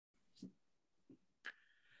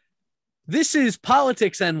This is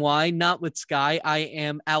Politics NY, not with Sky. I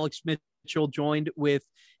am Alex Mitchell, joined with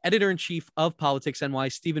editor-in-chief of Politics NY,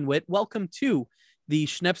 Stephen Witt. Welcome to the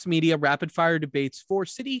Schneps Media Rapid Fire Debates for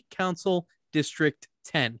City Council District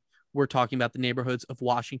 10. We're talking about the neighborhoods of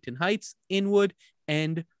Washington Heights, Inwood,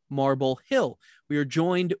 and Marble Hill. We are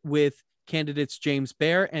joined with candidates James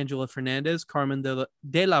Behr, Angela Fernandez, Carmen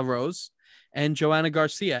De La Rosa, and Johanna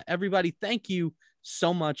Garcia. Everybody, thank you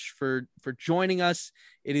so much for joining us.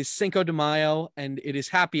 It is Cinco de Mayo and it is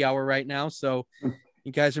happy hour right now. So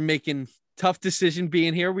you guys are making tough decision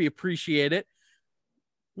being here. We appreciate it.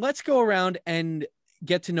 Let's go around and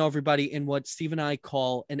get to know everybody in what Steve and I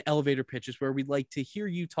call an elevator pitch, is where we'd like to hear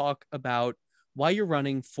you talk about why you're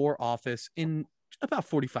running for office in about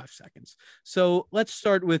 45 seconds. So let's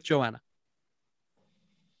start with Johanna.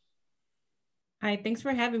 Hi, thanks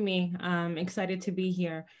for having me. I'm excited to be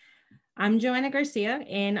here. I'm Johanna Garcia,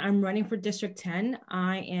 and I'm running for District 10.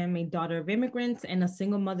 I am a daughter of immigrants and a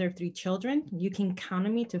single mother of 3 children. You can count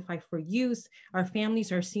on me to fight for youth, our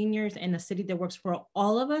families, our seniors, and a city that works for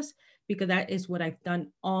all of us, because that is what I've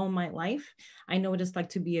done all my life. I know what it's like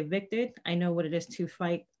to be evicted. I know what it is to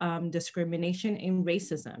fight discrimination and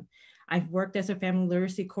racism. I've worked as a family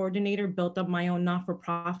literacy coordinator, built up my own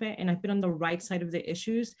not-for-profit, and I've been on the right side of the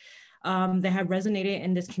issues that have resonated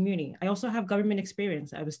in this community. I also have government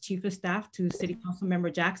experience. I was chief of staff to City Council Member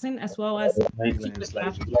Jackson, as well as chief of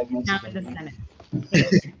staff now in the Senate.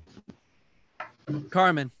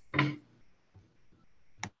 Carmen.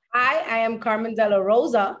 Hi, I am Carmen De La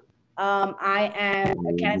Rosa. I am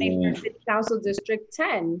a candidate for City Council District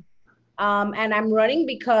 10. And I'm running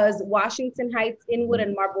because Washington Heights, Inwood,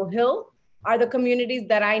 and Marble Hill are the communities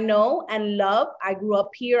that I know and love. I grew up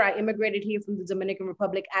here. I immigrated here from the Dominican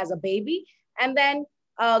Republic as a baby, and then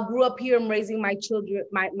grew up here and raising my children,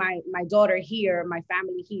 my daughter here, my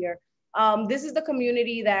family here. This is the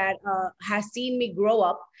community that has seen me grow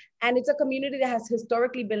up, and it's a community that has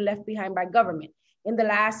historically been left behind by government. In the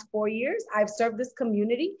last 4 years, I've served this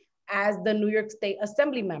community as the New York State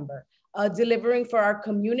Assembly member, delivering for our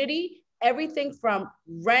community everything from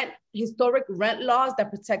historic rent laws that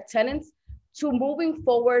protect tenants, to moving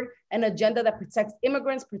forward an agenda that protects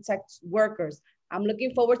immigrants, protects workers. I'm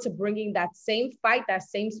looking forward to bringing that same fight, that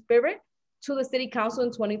same spirit to the City Council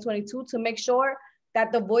in 2022 to make sure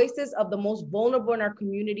that the voices of the most vulnerable in our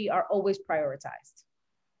community are always prioritized.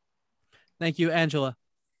 Thank you, Angela.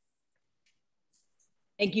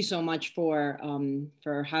 Thank you so much for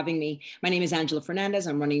having me. My name is Angela Fernandez.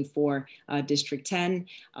 I'm running for District 10.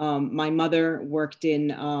 My mother worked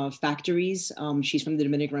in factories. She's from the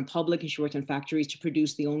Dominican Republic, and she worked in factories to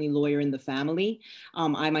produce the only lawyer in the family.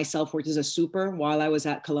 I myself worked as a super while I was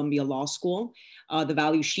at Columbia Law School. The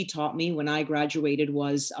value she taught me when I graduated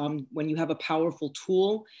was when you have a powerful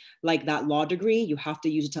tool like that law degree, you have to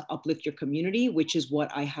use it to uplift your community, which is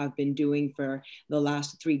what I have been doing for the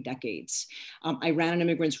last 3 decades. I ran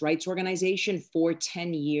an immigrants' rights organization for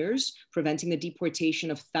 10 years, preventing the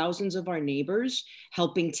deportation of thousands of our neighbors,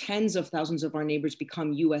 helping tens of thousands of our neighbors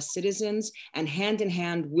become US citizens, and hand in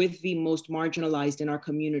hand with the most marginalized in our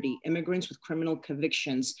community, immigrants with criminal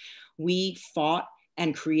convictions. We fought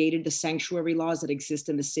and created the sanctuary laws that exist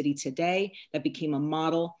in the city today that became a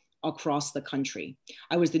model across the country.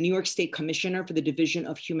 I was the New York State Commissioner for the Division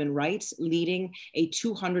of Human Rights, leading a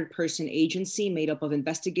 200-person agency made up of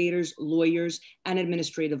investigators, lawyers, and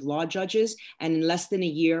administrative law judges, and in less than a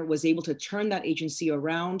year was able to turn that agency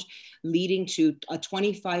around, leading to a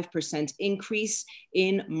 25% increase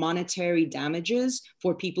in monetary damages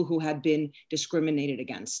for people who had been discriminated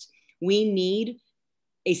against. We need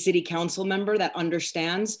a city council member that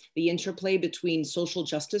understands the interplay between social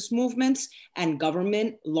justice movements and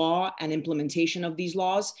government law and implementation of these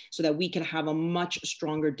laws so that we can have a much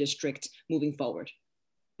stronger district moving forward.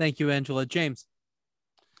 Thank you, Angela. James.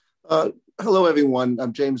 Hello, everyone.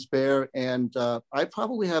 I'm James Behr, and I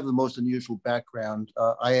probably have the most unusual background.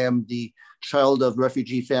 I am the child of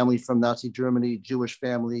refugee family from Nazi Germany, Jewish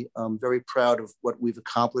family. I'm very proud of what we've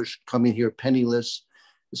accomplished coming here penniless,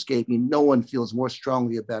 escaping. No one feels more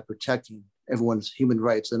strongly about protecting everyone's human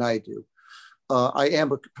rights than I do. I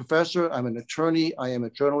am a professor, I'm an attorney, I am a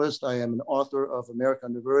journalist, I am an author of America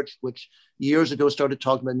on the Verge, which years ago started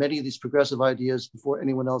talking about many of these progressive ideas before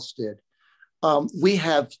anyone else did. We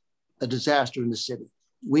have a disaster in the city.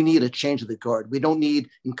 We need a change of the guard. We don't need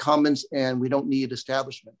incumbents and we don't need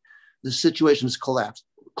establishment. The situation has collapsed.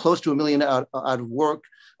 Close to 1 million out of work,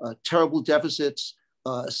 terrible deficits,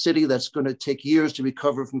 a city that's going to take years to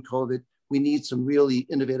recover from COVID. We need some really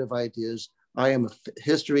innovative ideas. I am a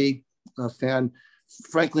history fan.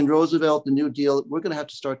 Franklin Roosevelt, the New Deal, we're going to have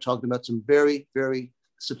to start talking about some very, very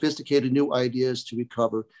sophisticated new ideas to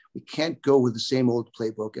recover. We can't go with the same old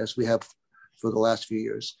playbook as we have for the last few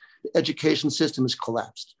years. The education system has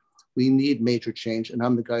collapsed. We need major change, and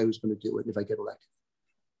I'm the guy who's going to do it if I get elected.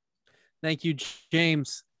 Thank you,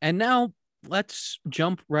 James. And now let's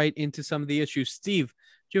jump right into some of the issues. Steve,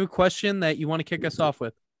 do you have a question that you want to kick us off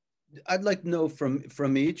with? I'd like to know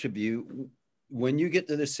from each of you, when you get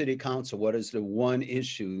to the city council, what is the one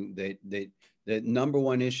issue the number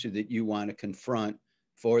one issue that you want to confront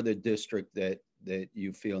for the district that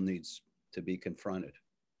you feel needs to be confronted?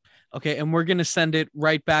 Okay, and we're going to send it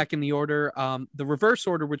right back in the order, the reverse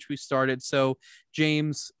order, which we started. So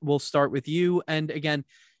James, we'll start with you. And again,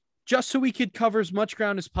 just so we could cover as much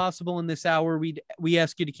ground as possible in this hour, we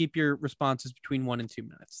ask you to keep your responses between 1 and 2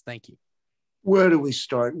 minutes. Thank you. Where do we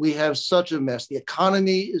start? We have such a mess. The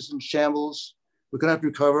economy is in shambles. We're going to have to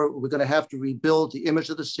recover. We're going to have to rebuild the image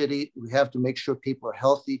of the city. We have to make sure people are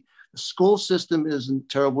healthy. The school system is in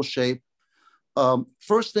terrible shape.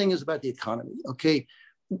 First thing is about the economy. Okay,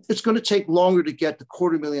 it's going to take longer to get the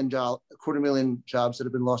quarter million jobs that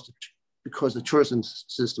have been lost because the tourism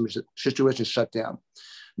situation is shut down.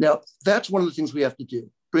 Now, that's one of the things we have to do.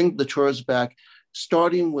 Bring the tourists back,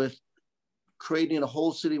 starting with creating a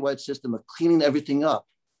whole citywide system of cleaning everything up.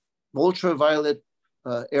 Ultraviolet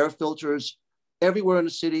air filters everywhere in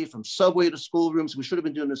the city, from subway to schoolrooms. We should have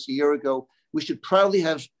been doing this a year ago. We should proudly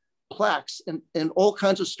have plaques in all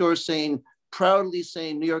kinds of stores proudly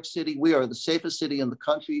saying, New York City, we are the safest city in the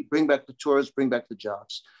country. Bring back the tourists, bring back the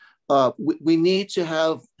jobs. We need to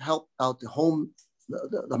have help out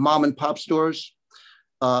the mom and pop stores.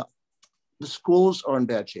 The schools are in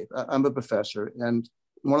bad shape. I'm a professor, and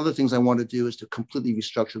one of the things I want to do is to completely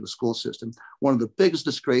restructure the school system. One of the biggest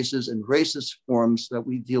disgraces and racist forms that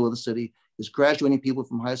we deal with in the city is graduating people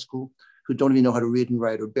from high school who don't even know how to read and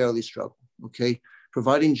write or barely struggle, okay?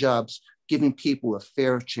 Providing jobs, giving people a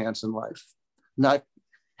fair chance in life, not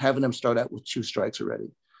having them start out with 2 strikes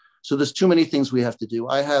already. So there's too many things we have to do.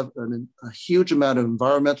 I have a huge amount of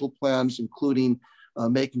environmental plans, including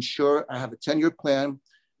making sure I have a 10-year plan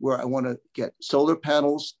where I want to get solar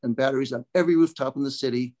panels and batteries on every rooftop in the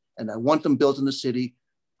city, and I want them built in the city.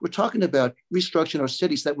 We're talking about restructuring our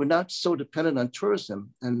cities that we're not so dependent on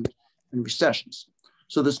tourism and recessions.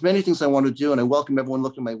 So there's many things I want to do, and I welcome everyone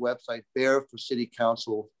looking at my website,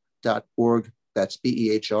 behrforcitycouncil.org. That's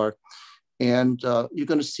BEHR. And you're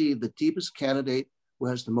going to see the deepest candidate who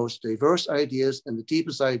has the most diverse ideas and the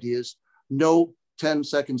deepest ideas. No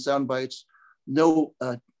 10-second sound bites, no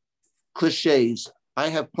cliches. I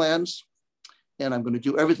have plans, and I'm going to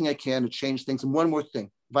do everything I can to change things. And one more thing,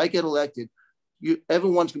 if I get elected,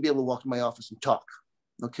 everyone's going to be able to walk in my office and talk,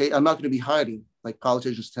 okay? I'm not going to be hiding like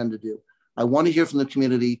politicians tend to do. I want to hear from the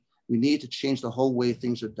community. We need to change the whole way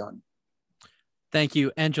things are done. Thank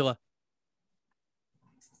you. Angela.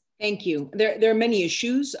 Thank you. There are many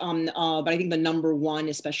issues, but I think the number one,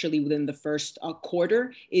 especially within the first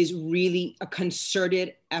quarter, is really a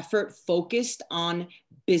concerted effort focused on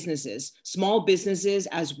businesses. Small businesses,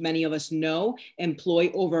 as many of us know,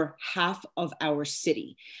 employ over half of our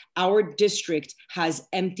city. Our district has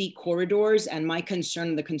empty corridors, and my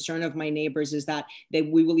concern, the concern of my neighbors, is that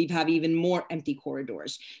we will have even more empty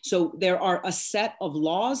corridors. So there are a set of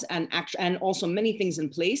laws and also many things in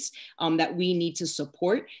place that we need to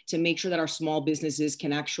support to make sure that our small businesses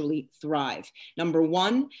can actually thrive. Number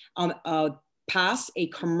one, pass a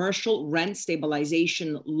commercial rent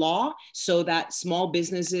stabilization law so that small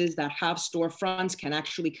businesses that have storefronts can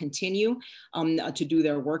actually continue to do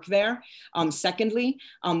their work there. Secondly,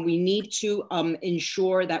 we need to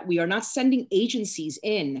ensure that we are not sending agencies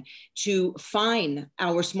in to fine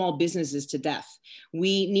our small businesses to death.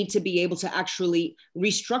 We need to be able to actually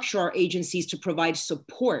restructure our agencies to provide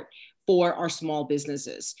support for our small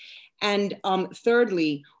businesses. And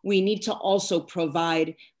thirdly, we need to also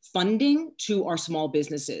provide funding to our small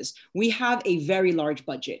businesses. We have a very large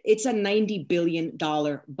budget. It's a $90 billion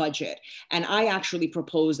budget. And I actually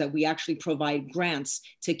propose that we actually provide grants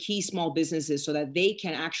to key small businesses so that they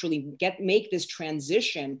can actually make this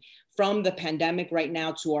transition from the pandemic right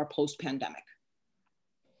now to our post-pandemic.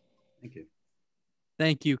 Thank you.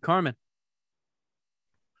 Thank you. Carmen.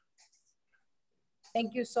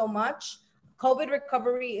 Thank you so much. COVID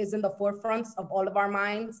recovery is in the forefront of all of our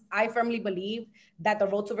minds. I firmly believe that the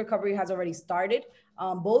road to recovery has already started,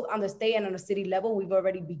 both on the state and on the city level. We've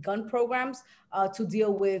already begun programs to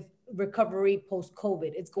deal with recovery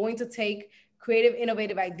post-COVID. It's going to take creative,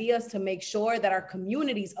 innovative ideas to make sure that our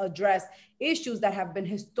communities address issues that have been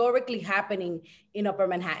historically happening in Upper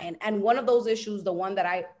Manhattan. And one of those issues, the one that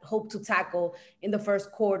I hope to tackle in the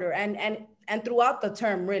first quarter and throughout the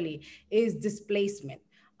term really, is displacement.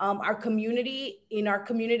 Our community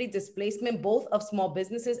displacement, both of small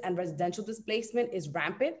businesses and residential displacement, is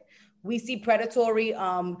rampant. We see predatory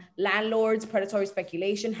landlords, predatory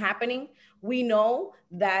speculation happening. We know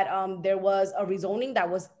that there was a rezoning that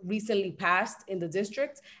was recently passed in the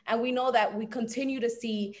district. And we know that we continue to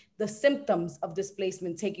see the symptoms of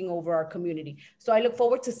displacement taking over our community. So I look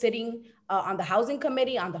forward to sitting on the housing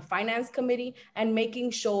committee, on the finance committee, and making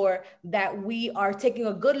sure that we are taking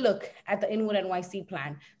a good look at the Inwood NYC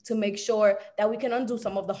plan to make sure that we can undo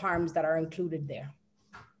some of the harms that are included there.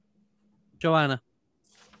 Johanna.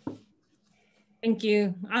 Thank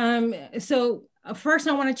you. So first,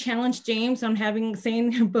 I want to challenge James on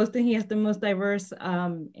saying both that he has the most diverse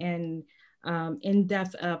and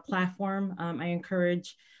in-depth platform. I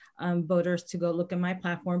encourage voters to go look at my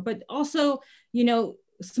platform, but also,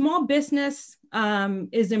 small business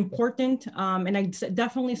is important, and I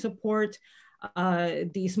definitely support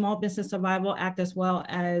the Small Business Survival Act, as well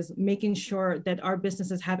as making sure that our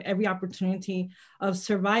businesses have every opportunity of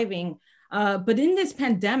surviving. But in this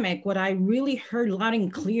pandemic, what I really heard loud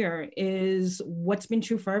and clear is what's been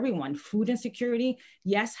true for everyone: food insecurity,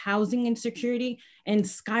 yes, housing insecurity, and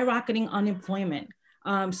skyrocketing unemployment.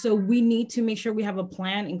 So we need to make sure we have a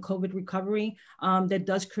plan in COVID recovery that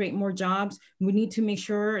does create more jobs. We need to make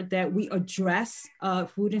sure that we address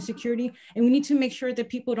food insecurity, and we need to make sure that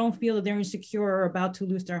people don't feel that they're insecure or about to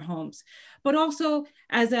lose their homes. But also,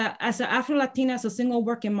 as an Afro-Latina, as a single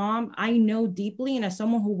working mom, I know deeply, and as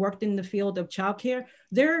someone who worked in the field of childcare,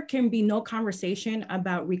 there can be no conversation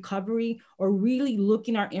about recovery or really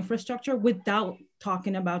looking at our infrastructure without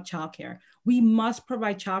talking about childcare. We must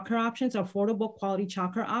provide childcare options, affordable quality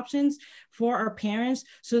childcare options for our parents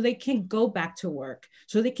so they can go back to work,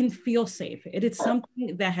 so they can feel safe. It is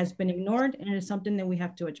something that has been ignored, and it's something that we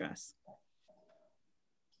have to address.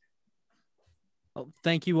 Well,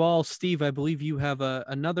 thank you all. Steve, I believe you have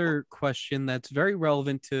another question that's very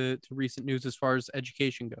relevant to recent news as far as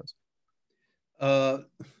education goes.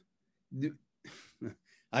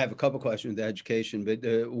 I have a couple questions with education,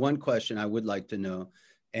 but one question I would like to know,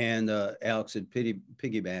 and Alex had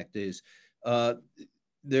piggybacked, is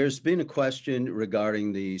there's been a question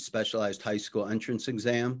regarding the specialized high school entrance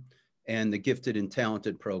exam and the gifted and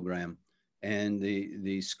talented program. And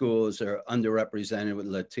the schools are underrepresented with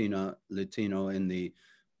Latino and the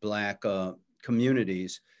Black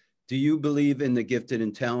communities. Do you believe in the gifted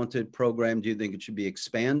and talented program? Do you think it should be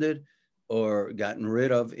expanded or gotten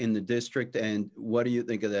rid of in the district? And what do you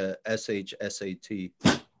think of the SHSAT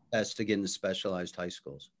test to get into specialized high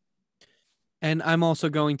schools? And I'm also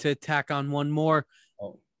going to tack on one more.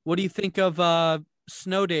 Oh. What do you think of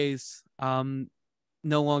snow days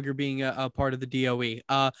no longer being a part of the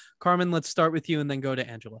DOE? Carmen, let's start with you and then go to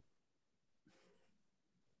Angela.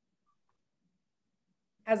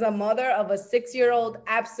 As a mother of a 6-year-old,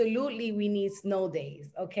 absolutely we need snow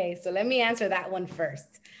days. Okay, so let me answer that one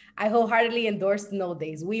first. I wholeheartedly endorse snow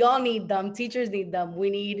days. We all need them. Teachers need them. We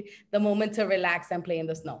need the moment to relax and play in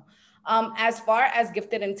the snow. As far as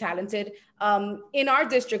gifted and talented, in our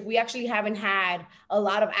district, we actually haven't had a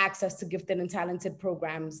lot of access to gifted and talented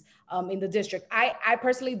programs in the district. I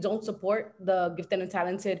personally don't support the gifted and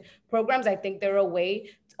talented programs. I think they're a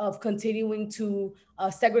way of continuing to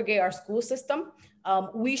segregate our school system.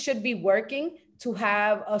 We should be working to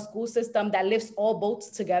have a school system that lifts all boats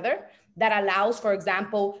together, that allows, for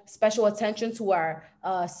example, special attention to our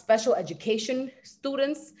special education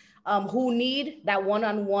students who need that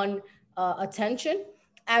one-on-one attention,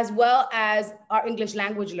 as well as our English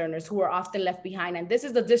language learners who are often left behind. And this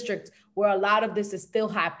is the district where a lot of this is still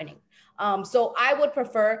happening. So I would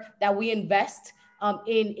prefer that we invest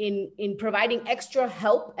in providing extra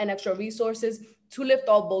help and extra resources to lift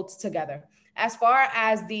all boats together. As far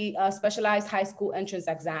as the specialized high school entrance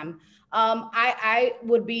exam, I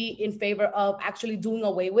would be in favor of actually doing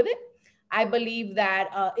away with it. I believe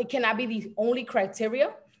that it cannot be the only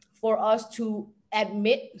criteria for us to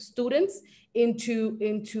admit students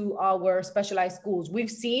into our specialized schools.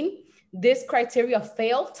 We've seen this criteria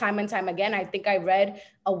fail time and time again. I think I read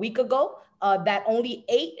a week ago that only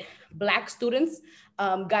 8 Black students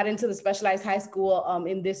got into the specialized high school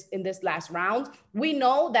in this last round. We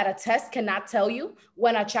know that a test cannot tell you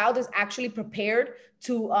when a child is actually prepared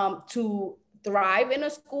to thrive in a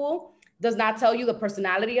school, does not tell you the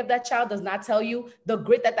personality of that child, does not tell you the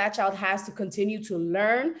grit that that child has to continue to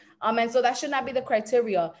learn. And so that should not be the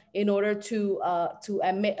criteria in order to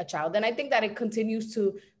admit a child. And I think that it continues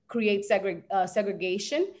to create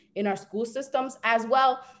segregation in our school systems, as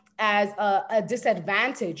well as a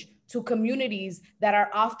disadvantage to communities that are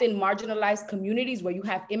often marginalized communities, where you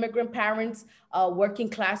have immigrant parents, working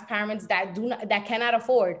class parents that cannot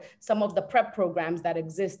afford some of the prep programs that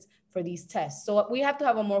exist for these tests. So we have to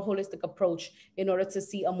have a more holistic approach in order to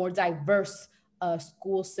see a more diverse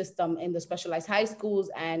school system in the specialized high schools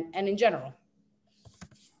and in general.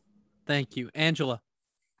 Thank you. Angela.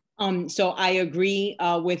 So I agree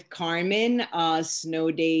with Carmen.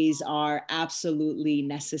 Snow days are absolutely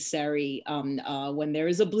necessary. When there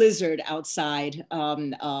is a blizzard outside,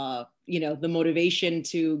 the motivation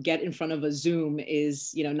to get in front of a Zoom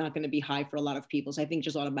is, not going to be high for a lot of people. So I think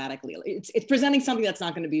just automatically, it's presenting something that's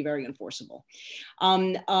not going to be very enforceable.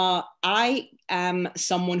 I am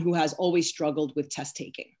someone who has always struggled with test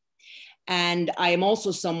taking. And I am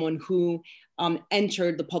also someone who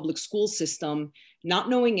entered the public school system not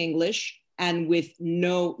knowing English and with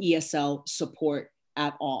no ESL support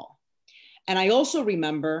at all. And I also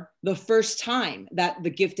remember the first time that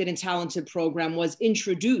the Gifted and Talented program was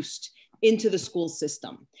introduced into the school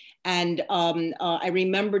system. And I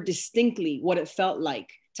remember distinctly what it felt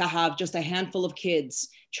like to have just a handful of kids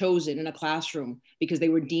chosen in a classroom because they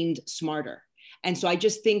were deemed smarter. And so I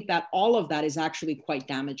just think that all of that is actually quite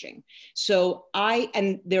damaging. So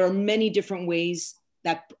and there are many different ways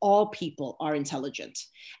that all people are intelligent.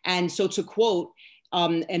 And so to quote a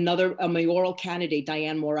mayoral candidate,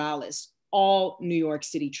 Diane Morales, all New York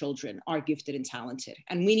City children are gifted and talented.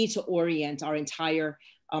 And we need to orient our entire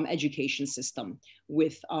education system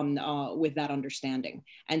with that understanding.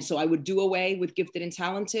 And so I would do away with gifted and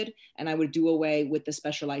talented, and I would do away with the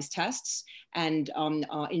specialized tests, and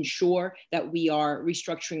ensure that we are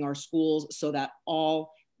restructuring our schools so that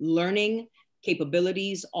all learning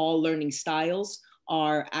capabilities, all learning styles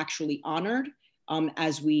are actually honored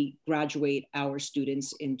as we graduate our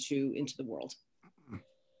students into the world.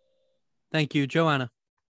 Thank you. Johanna.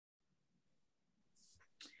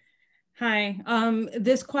 Hi,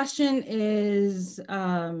 this question is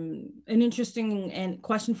an interesting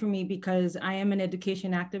question for me because I am an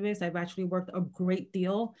education activist. I've actually worked a great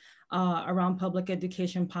deal around public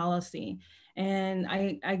education policy. And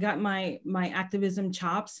I got my activism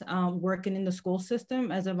chops working in the school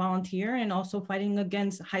system as a volunteer and also fighting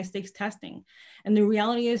against high stakes testing. And the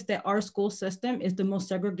reality is that our school system is the most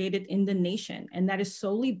segregated in the nation. And that is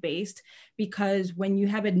solely based because when you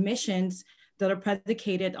have admissions that are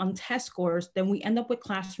predicated on test scores, then we end up with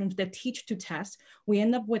classrooms that teach to test. We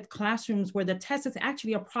end up with classrooms where the test is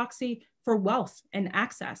actually a proxy for wealth and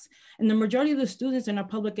access. And the majority of the students in our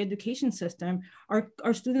public education system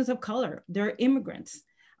are students of color. They're immigrants.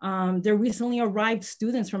 They're recently arrived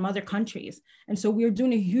students from other countries. And so we're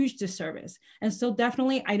doing a huge disservice. And so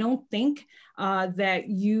definitely, I don't think that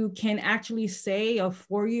you can actually say a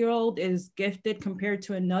 4-year-old is gifted compared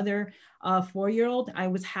to another 4-year-old. I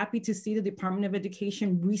was happy to see the Department of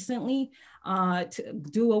Education recently to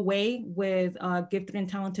do away with gifted and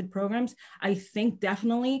talented programs. I think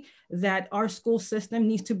definitely that our school system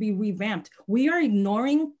needs to be revamped. We are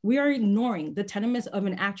ignoring the tenets of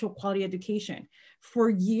an actual quality education.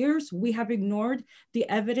 For years, we have ignored the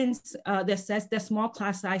evidence that says that small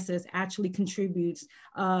class sizes actually contributes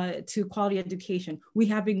to quality education. We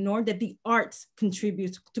have ignored that the arts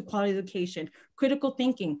contributes to quality education, critical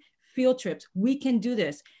thinking, field trips. We can do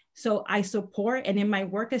this. So I support, and in my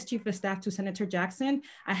work as Chief of Staff to Senator Jackson,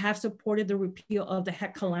 I have supported the repeal of the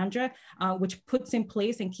HEC Calandra, which puts in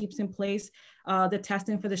place and keeps in place the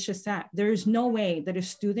testing for the SHSAT. There is no way that a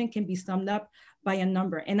student can be summed up by a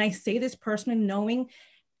number. And I say this personally knowing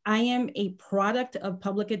I am a product of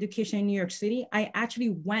public education in New York City. I actually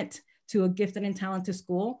went to a gifted and talented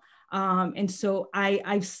school. And so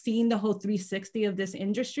I've seen the whole 360 of this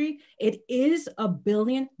industry. It is a $1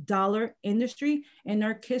 billion industry, and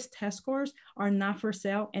our kids' test scores are not for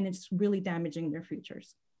sale, and it's really damaging their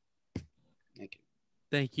futures. Thank you.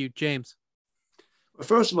 Thank you. James.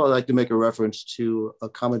 First of all, I'd like to make a reference to a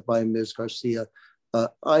comment by Ms. Garcia.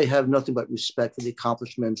 I have nothing but respect for the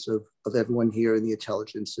accomplishments of everyone here in the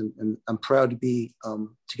intelligence, and I'm proud to be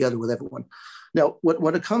together with everyone. Now,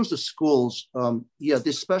 when it comes to schools, yeah,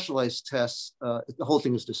 these specialized tests, the whole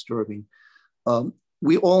thing is disturbing.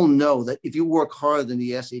 We all know that if you work harder than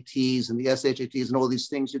the SATs and the SHATs and all these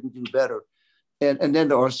things, you can do better. And then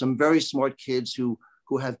there are some very smart kids who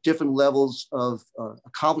have different levels of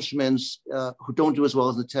accomplishments, who don't do as well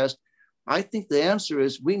as the test. I think the answer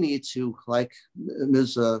is we need to, like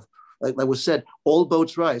was said, all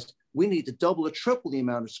boats rise. We need to double or triple the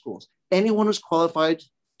amount of schools. Anyone who's qualified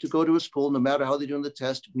to go to a school, no matter how they're doing the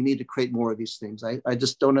test, we need to create more of these things. I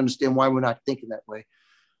just don't understand why we're not thinking that way.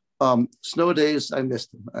 Snow days, I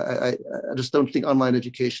missed them. I just don't think online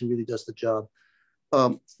education really does the job.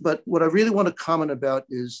 But what I really want to comment about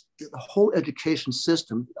is the whole education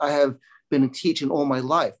system. I have been in teaching all my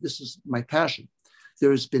life. This is my passion.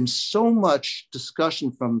 There's been so much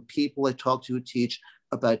discussion from people I talk to who teach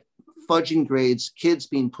about fudging grades, kids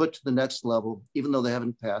being put to the next level, even though they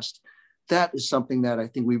haven't passed. That is something that I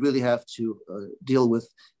think we really have to deal with.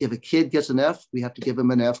 If a kid gets an F, we have to give him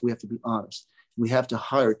an F. We have to be honest. We have to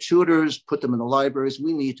hire tutors, put them in the libraries.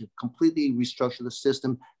 We need to completely restructure the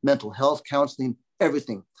system, mental health counseling,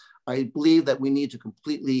 everything. I believe that we need to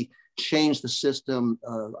completely change the system.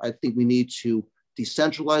 I think we need to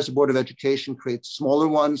decentralize the Board of Education, create smaller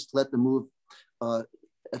ones, let them move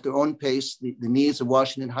at their own pace. The needs of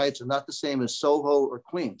Washington Heights are not the same as Soho or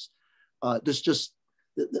Queens. There's just,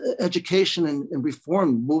 the education and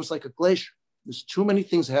reform moves like a glacier. There's too many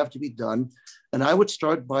things that have to be done. And I would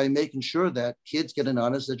start by making sure that kids get an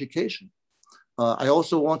honest education. I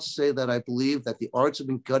also want to say that I believe that the arts have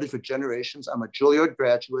been gutted for generations. I'm a Juilliard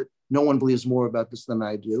graduate. No one believes more about this than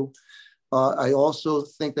I do. I also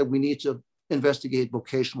think that we need to investigate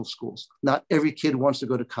vocational schools. Not every kid wants to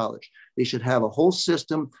go to college. They should have a whole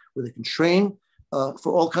system where they can train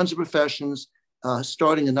for all kinds of professions,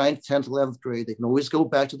 starting in 9th, 10th, 11th grade. They can always go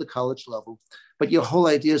back to the college level. But your whole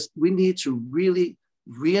idea is we need to really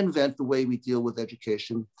reinvent the way we deal with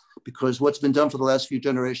education, because what's been done for the last few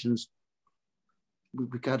generations,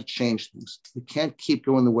 we got to change things. We can't keep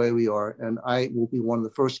going the way we are. And I will be one of the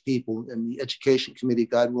first people in the education committee,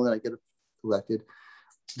 God willing, I get elected.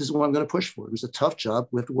 This is what I'm going to push for. It's a tough job.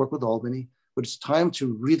 We have to work with Albany, but it's time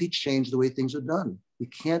to really change the way things are done. We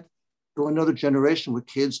can't go another generation where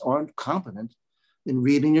kids aren't competent in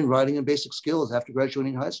reading and writing and basic skills after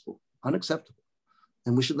graduating high school. Unacceptable.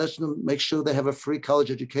 And we should let them make sure they have a free college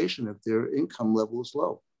education if their income level is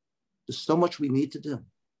low. There's so much we need to do.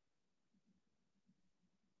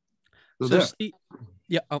 So Steve,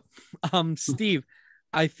 Steve,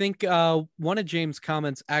 I think one of James'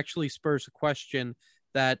 comments actually spurs a question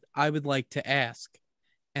that I would like to ask.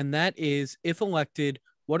 And that is, if elected,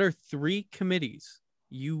 what are 3 committees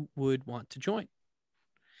you would want to join?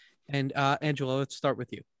 And Angela, let's start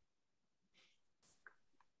with you.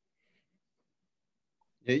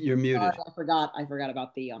 You're muted. I forgot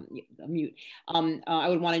about the mute. I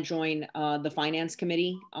would want to join the finance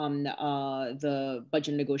committee, the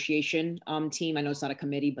budget negotiation team. I know it's not a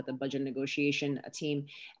committee, but the budget negotiation team.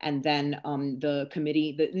 And then the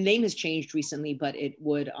committee, the name has changed recently, but it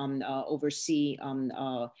would oversee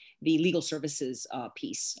the legal services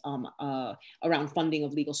piece around funding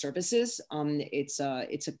of legal services. It's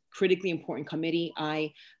a critically important committee.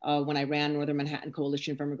 When I ran Northern Manhattan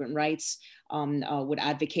Coalition for Immigrant Rights, would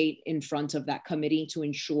advocate in front of that committee to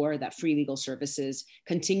ensure that free legal services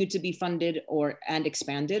continue to be funded and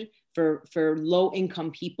expanded for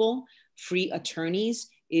low-income people. Free attorneys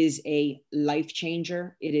is a life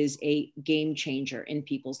changer. It is a game changer in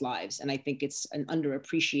people's lives. And I think it's an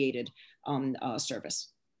underappreciated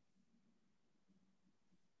service.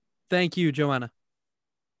 Thank you, Johanna.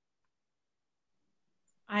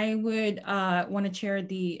 I would want to chair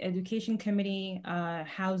the Education Committee,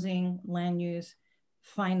 Housing, Land Use,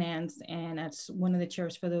 Finance, and as one of the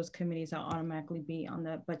chairs for those committees, I'll automatically be on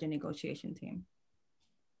the budget negotiation team.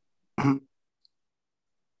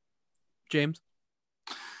 James?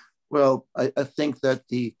 Well, I think that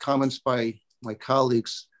the comments by my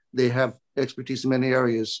colleagues, they have expertise in many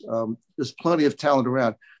areas. There's plenty of talent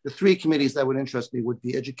around. The 3 committees that would interest me would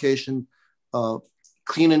be education,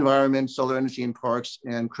 clean environment, solar energy in parks,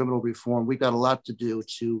 and criminal reform. We've got a lot to do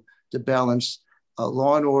to balance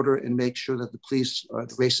law and order and make sure that the police,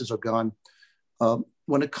 the races are gone.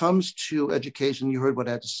 When it comes to education, you heard what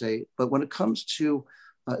I had to say, but when it comes to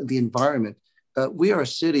the environment, we are a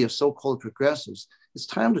city of so-called progressives. It's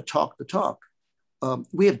time to talk the talk.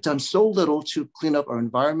 We have done so little to clean up our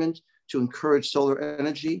environment, to encourage solar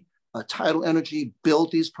energy, tidal energy,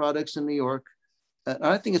 build these products in New York. And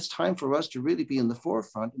I think it's time for us to really be in the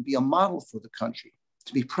forefront and be a model for the country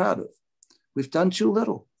to be proud of. We've done too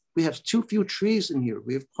little. We have too few trees in here.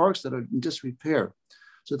 We have parks that are in disrepair.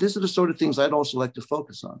 So these are the sort of things I'd also like to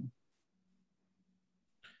focus on.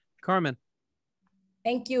 Carmen.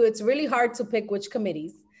 Thank you. It's really hard to pick which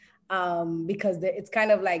committees because it's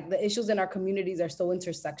kind of like the issues in our communities are so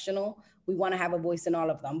intersectional. We want to have a voice in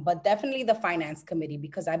all of them, but definitely the finance committee,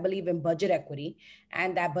 because I believe in budget equity,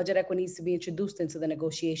 and that budget equity needs to be introduced into the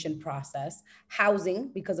negotiation process.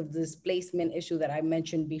 Housing, because of the displacement issue that I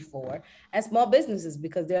mentioned before, and small businesses,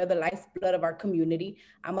 because they're the lifeblood of our community.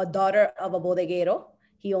 I'm a daughter of a bodeguero.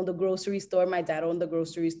 He owned a grocery store. My dad owned the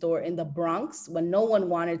grocery store in the Bronx when no one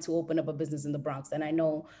wanted to open up a business in the Bronx. And I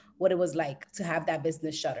know what it was like to have that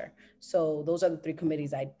business shutter. So those are the 3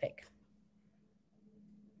 committees I'd pick.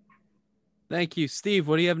 Thank you. Steve,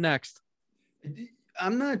 what do you have next?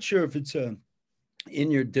 I'm not sure if it's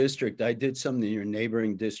in your district. I did something in your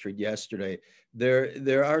neighboring district yesterday.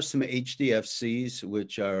 There are some HDFCs,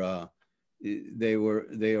 which are, they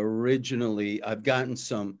originally, I've done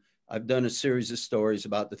a series of stories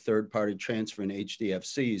about the third-party transfer in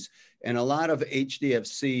HDFCs, and a lot of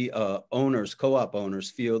HDFC owners, co-op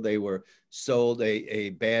owners, feel they were sold a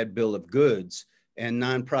bad bill of goods, and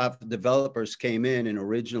nonprofit developers came in and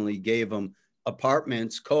originally gave them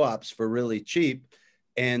apartments, co-ops, for really cheap,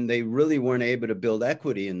 and they really weren't able to build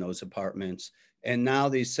equity in those apartments. And now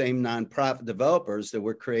these same nonprofit developers that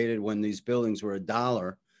were created when these buildings were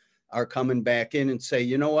 $1 are coming back in and say,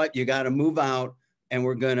 you know what, you got to move out, and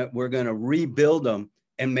we're gonna rebuild them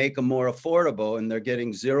and make them more affordable. And they're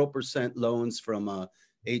getting 0% loans from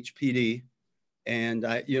HPD. And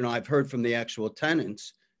I've heard from the actual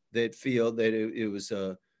tenants that feel that it was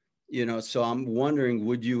a, so I'm wondering,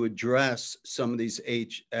 would you address some of these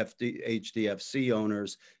HDFC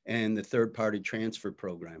owners and the third-party transfer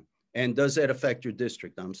program? And does that affect your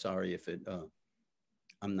district? I'm sorry if it,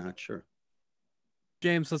 I'm not sure.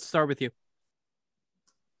 James, let's start with you.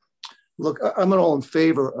 Look, I'm all in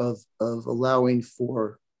favor of allowing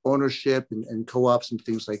for ownership and co-ops and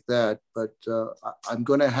things like that, but I'm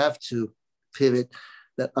going to have to pivot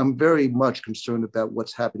that I'm very much concerned about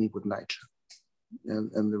what's happening with NYCHA.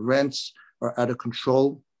 And the rents are out of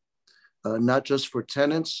control, not just for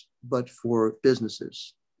tenants, but for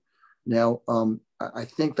businesses. Now, I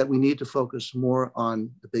think that we need to focus more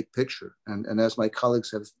on the big picture. And as my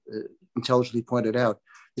colleagues have intelligently pointed out,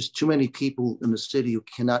 there's too many people in the city who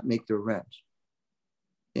cannot make their rent.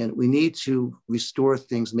 And we need to restore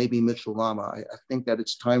things, maybe Mitchell Lama. I think that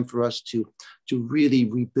it's time for us to really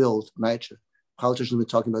rebuild NYCHA. Politicians have been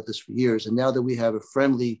talking about this for years. And now that we have a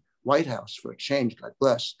friendly White House for a change, God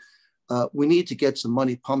bless, we need to get some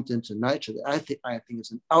money pumped into NYCHA. I think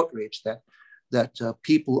it's an outrage that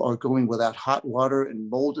people are going without hot water and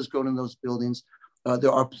mold is growing in those buildings.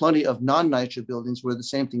 There are plenty of non-NYCHA buildings where the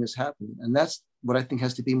same thing is happening. And that's what I think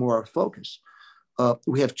has to be more our focus.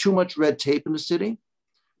 We have too much red tape in the city.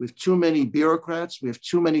 We have too many bureaucrats. We have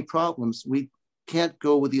too many problems. We can't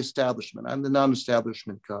go with the establishment. I'm the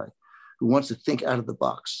non-establishment guy who wants to think out of the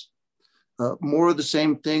box. More of the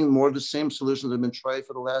same thing, more of the same solutions that have been tried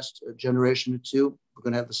for the last generation or two. We're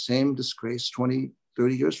going to have the same disgrace 20,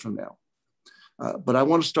 30 years from now. But I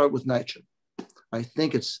want to start with NYCHA. I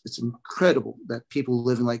think it's incredible that people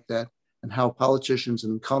living like that and how politicians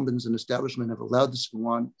and incumbents and establishment have allowed this to go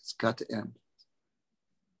on. It's got to end.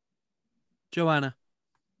 Johanna.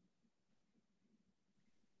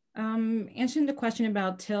 Answering the question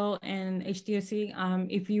about Till and HDFC,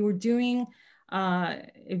 if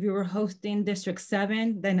you were hosting District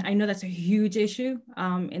 7, then I know that's a huge issue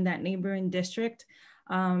in that neighboring district.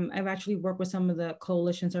 I've actually worked with some of the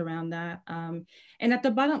coalitions around that. And at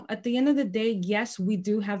the end of the day, yes, we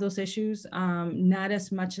do have those issues, not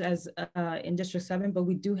as much as in District 7, but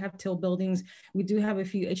we do have Till buildings. We do have a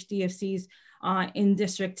few HDFCs in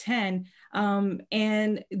District 10.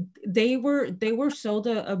 And they were sold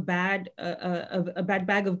a bad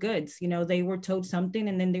bag of goods. They were told something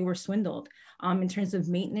and then they were swindled in terms of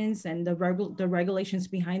maintenance, and the regulations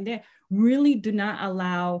behind it really do not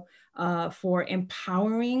allow for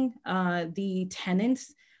empowering the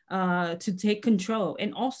tenants to take control.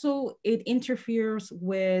 And also it interferes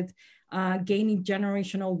with gaining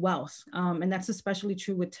generational wealth. And that's especially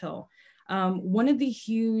true with Till. One of the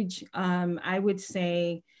huge, I would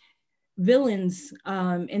say, villains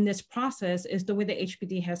in this process is the way the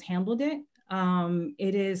HPD has handled it.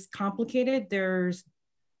 It is complicated. There's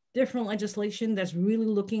different legislation that's really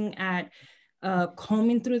looking at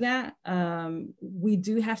combing through that. We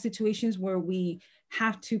do have situations where we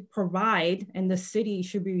have to provide, and the city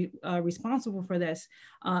should be responsible for this,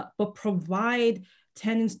 but provide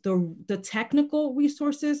tenants the technical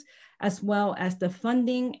resources as well as the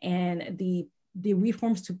funding and the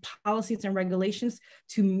reforms to policies and regulations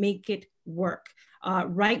to make it work.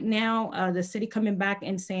 Right now, the city coming back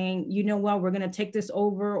and saying, you know what, we're going to take this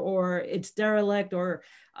over, or it's derelict, or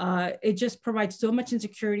it just provides so much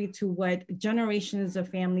insecurity to what generations of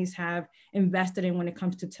families have invested in when it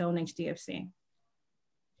comes to Till and HDFC.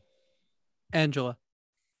 Angela.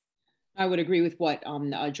 I would agree with what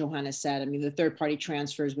Johanna said. I mean, the third-party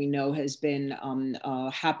transfers we know has been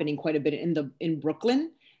happening quite a bit in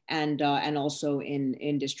Brooklyn and also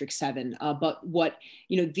in District 7. But what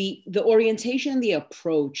the orientation, the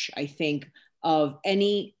approach, I think, of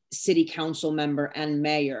any city council member and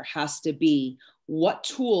mayor has to be: what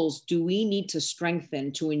tools do we need to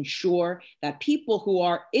strengthen to ensure that people who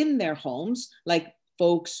are in their homes, like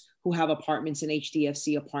folks who have apartments and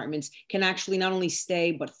HDFC apartments can actually not only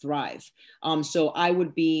stay, but thrive. So I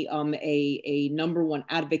would be a number one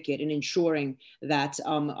advocate in ensuring that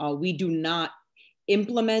we do not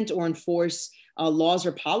implement or enforce laws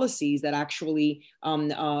or policies that actually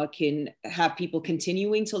can have people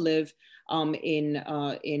continuing to live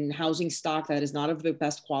in housing stock that is not of the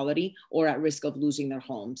best quality or at risk of losing their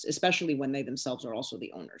homes, especially when they themselves are also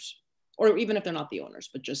the owners, or even if they're not the owners,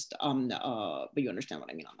 but just but you understand what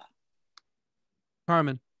I mean on that.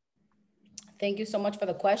 Carmen. Thank you so much for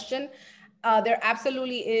the question. There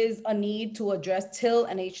absolutely is a need to address TIL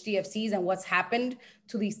and HDFCs and what's happened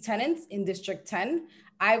to these tenants in District 10.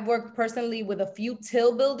 I've worked personally with a few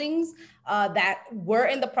TIL buildings that were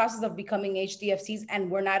in the process of becoming HDFCs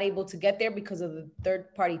and were not able to get there because of the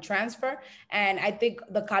third-party transfer. And I think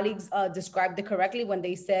the colleagues described it correctly when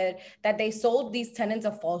they said that they sold these tenants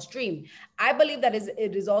a false dream. I believe that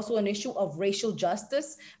it is also an issue of racial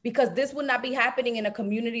justice, because this would not be happening in a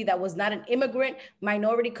community that was not an immigrant,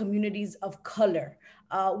 minority communities of color.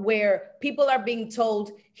 Where people are being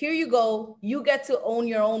told, here you go, you get to own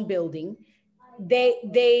your own building.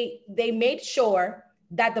 They made sure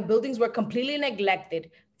that the buildings were completely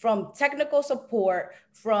neglected, from technical support,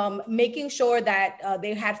 from making sure that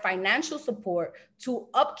they had financial support to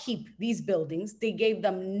upkeep these buildings. They gave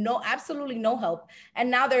them absolutely no help. And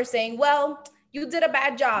now they're saying, well, you did a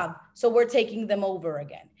bad job, so we're taking them over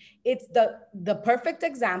again. It's the perfect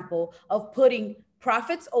example of putting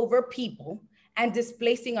profits over people and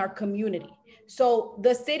displacing our community. So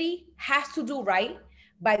the city has to do right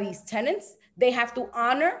by these tenants. They have to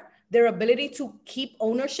honor their ability to keep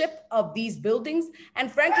ownership of these buildings. And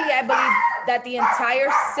frankly, I believe that the entire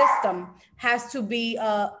system has to be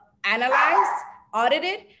analyzed,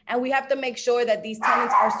 audited, and we have to make sure that these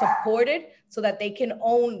tenants are supported so that they can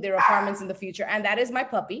own their apartments in the future. And that is my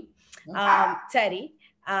puppy, Teddy.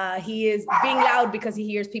 He is being loud because he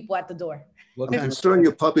hears people at the door. I'm concerned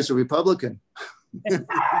your puppy's a Republican.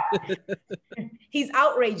 He's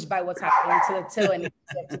outraged by what's happening to the TIL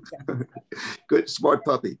and good, smart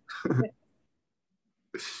puppy.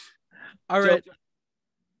 All right,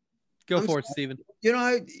 go for it, Stephen. You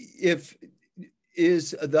know, if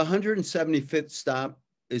is the 175th stop,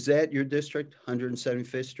 is that your district,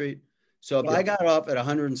 175th Street? So if I got off at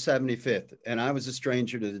 175th and I was a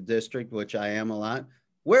stranger to the district, which I am a lot,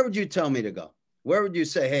 where would you tell me to go? Where would you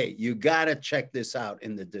say, hey, you got to check this out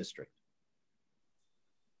in the district?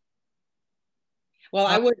 Well,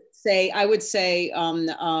 I would say, you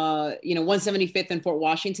know, 175th and Fort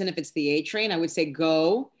Washington, if it's the A train, I would say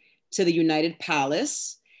go to the United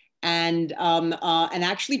Palace and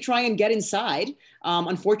actually try and get inside.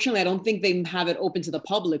 Unfortunately, I don't think they have it open to the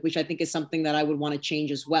public, which I think is something that I would want to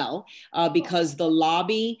change as well, because the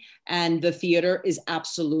lobby and the theater is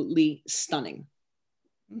absolutely stunning.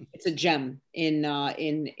 It's a gem in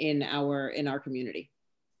our community.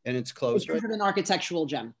 And it's closed, right? It's an architectural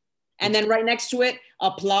gem. And then right next to it, a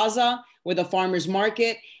plaza with a farmer's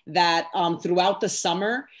market that throughout the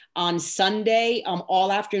summer, on Sunday,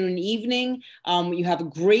 all afternoon and evening, you have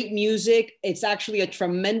great music. It's actually a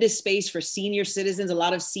tremendous space for senior citizens. A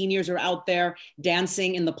lot of seniors are out there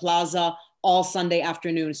dancing in the plaza all Sunday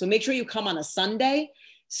afternoon. So make sure you come on a Sunday.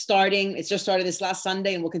 It's just started this last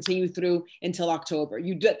Sunday and will continue through until October.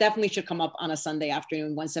 You definitely should come up on a Sunday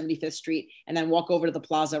afternoon, 175th Street, and then walk over to the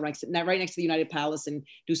plaza right next to the United Palace and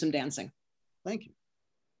do some dancing. Thank you.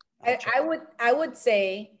 I would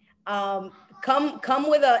say come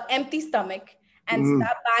with an empty stomach and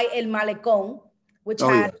stop by El Malecón, which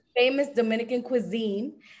has famous Dominican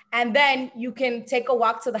cuisine, and then you can take a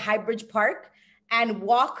walk to the High Bridge Park and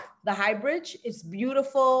walk the High Bridge. It's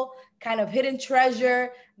beautiful, kind of hidden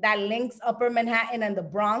treasure that links Upper Manhattan and the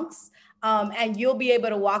Bronx. And you'll be able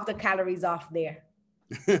to walk the calories off there.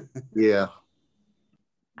 Yeah.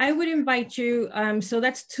 I would invite you, so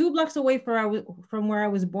that's 2 blocks away from where I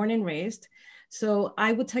was born and raised. So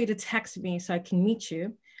I would tell you to text me so I can meet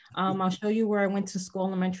you. I'll show you where I went to school,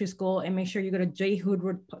 elementary school, and make sure you go to J. Hood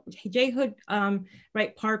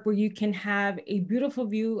Park, where you can have a beautiful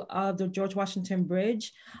view of the George Washington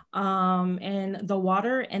Bridge and the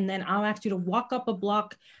water. And then I'll ask you to walk up a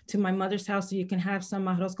block to my mother's house so you can have some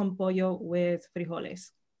arroz con pollo with frijoles.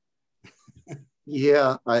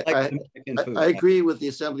 Yeah, I agree with the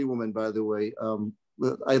Assemblywoman, by the way.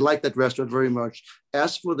 I like that restaurant very much.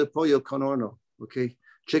 Ask for the pollo con horno, okay?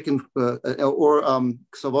 Chicken or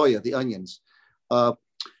cebolla, the onions.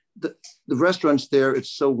 The restaurants there,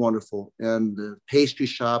 it's so wonderful. And the pastry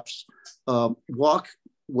shops. Walk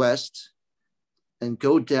west and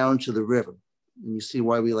go down to the river. And you see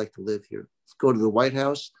why we like to live here. Go to the White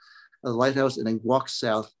House, and then walk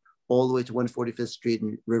south all the way to 145th Street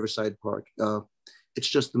and Riverside Park. It's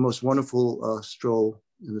just the most wonderful stroll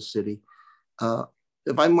in the city.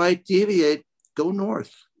 If I might deviate, go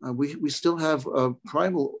north. We still have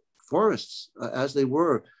primal forests as they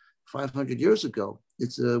were 500 years ago.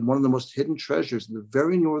 It's one of the most hidden treasures in the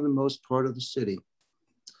very northernmost part of the city.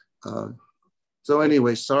 So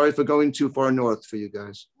anyway, sorry for going too far north for you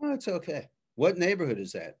guys. Oh, it's okay. What neighborhood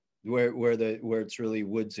is that? Where it's really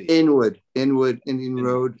woodsy? Inwood, Indian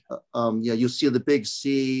Road. Yeah, you'll see the big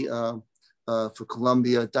C for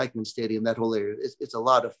Columbia, Dyckman Stadium, that whole area. It's a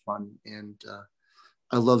lot of fun. And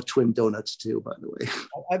I love Twin Donuts too, by the way.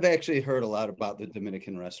 I've actually heard a lot about the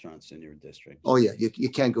Dominican restaurants in your district. Oh yeah, you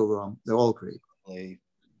can't go wrong. They're all great.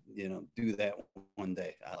 Do that one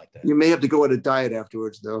day. I like that. You may have to go on a diet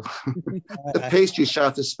afterwards though. The pastry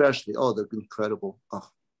shops especially. Oh, they're incredible. Oh.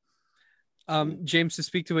 James, to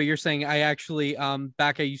speak to what you're saying, I actually I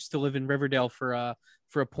used to live in Riverdale for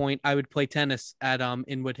a point. I would play tennis at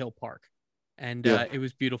Inwood Hill Park. And it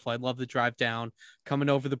was beautiful. I love the drive down, coming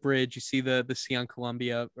over the bridge. You see the sea on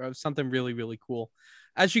Columbia, something really, really cool.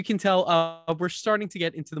 As you can tell, we're starting to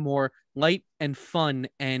get into the more light and fun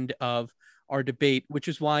end of our debate, which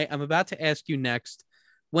is why I'm about to ask you next,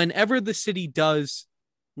 whenever the city does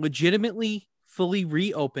legitimately fully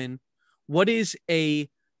reopen, what is a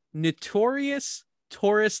notorious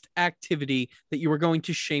tourist activity that you are going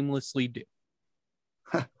to shamelessly do?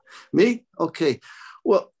 Me? Okay.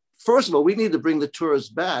 Well, first of all, we need to bring the tourists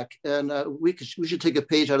back, and we should take a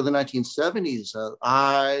page out of the 1970s.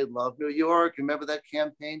 I love New York. Remember that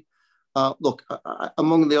campaign? Look,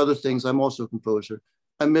 among the other things, I'm also a composer.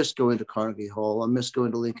 I miss going to Carnegie Hall. I miss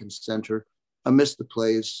going to Lincoln Center. I miss the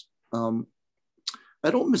plays. I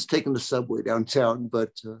don't miss taking the subway downtown,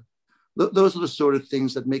 but those are the sort of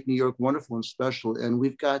things that make New York wonderful and special. And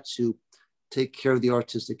we've got to take care of the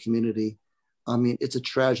artistic community. I mean, it's a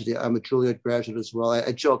tragedy. I'm a Juilliard graduate as well.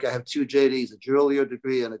 I joke, I have 2 JDs, a Juilliard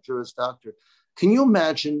degree and a Juris Doctor. Can you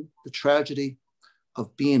imagine the tragedy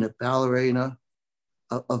of being a ballerina,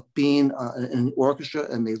 of being in an orchestra,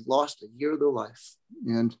 and they lost a year of their life?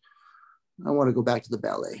 And I want to go back to the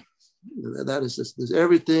ballet. That is this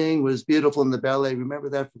everything was beautiful in the ballet. Remember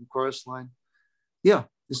that from Chorus Line? Yeah,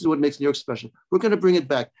 this is what makes New York special. We're going to bring it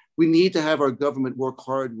back. We need to have our government work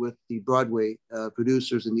hard with the Broadway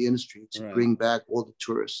producers in the industry to bring back all the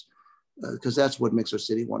tourists, because that's what makes our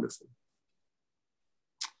city wonderful.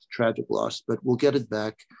 It's a tragic loss, but we'll get it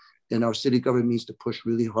back. And our city government needs to push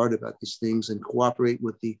really hard about these things and cooperate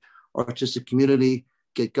with the artistic community,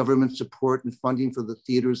 get government support and funding for the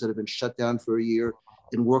theaters that have been shut down for a year,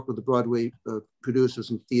 and work with the Broadway producers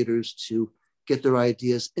and theaters to get their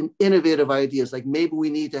ideas and innovative ideas. Like maybe we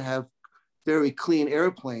need to have very clean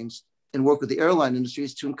airplanes and work with the airline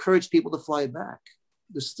industries to encourage people to fly back.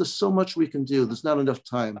 There's just so much we can do. There's not enough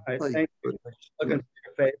time. I think you're looking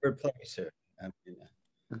for your favorite place here. I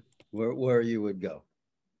mean, where you would go.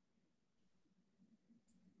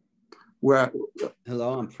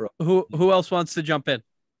 Hello, I'm from. Who else wants to jump in?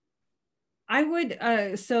 I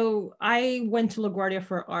would, so I went to LaGuardia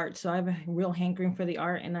for art, so I have a real hankering for the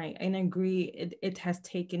art, and I agree it has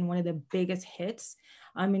taken one of the biggest hits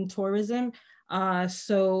in tourism.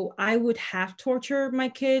 So I would have torture my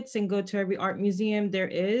kids and go to every art museum there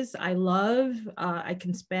is. I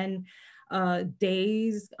can spend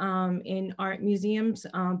days in art museums,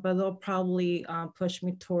 but they'll probably push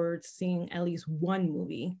me towards seeing at least one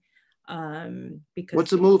movie. Because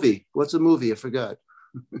What's a movie? What's a movie? I forgot.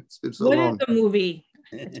 It's been so long. What is the movie?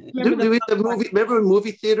 Remember in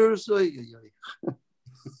movie theaters? I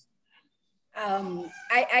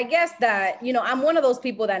guess that, I'm one of those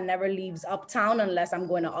people that never leaves Uptown unless I'm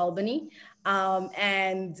going to Albany.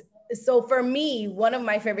 And so for me, one of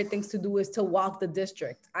my favorite things to do is to walk the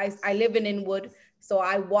district. I live in Inwood, so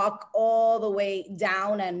I walk all the way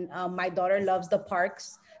down, and my daughter loves the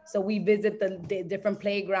parks. So we visit the different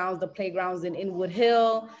playgrounds, the playgrounds in Inwood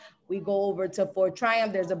Hill. We go over to Fort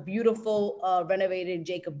Triumph. There's a beautiful renovated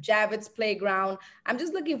Jacob Javits playground. I'm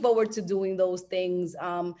just looking forward to doing those things,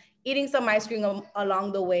 eating some ice cream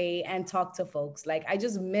along the way, and talk to folks. Like, I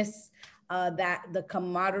just miss the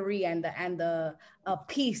camaraderie and the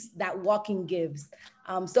peace that walking gives.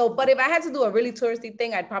 But if I had to do a really touristy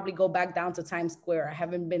thing, I'd probably go back down to Times Square. I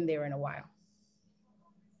haven't been there in a while.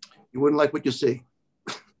 You wouldn't like what you see.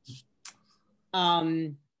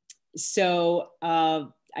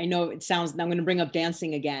 I know it sounds, I'm going to bring up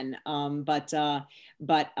dancing again, but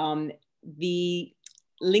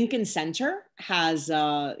Lincoln Center has,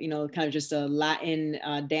 you know, kind of just a Latin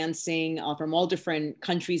dancing from all different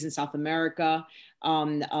countries in South America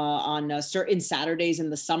on certain Saturdays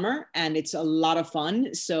in the summer. And it's a lot of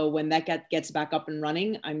fun. So when that gets back up and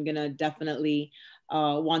running, I'm going to definitely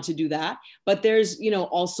want to do that. But there's, you know,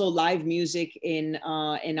 also live music in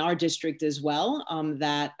our district as well.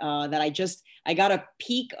 That I got a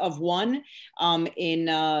peek of one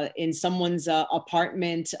in someone's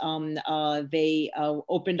apartment. They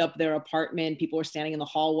opened up their apartment. People were standing in the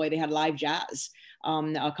hallway. They had live jazz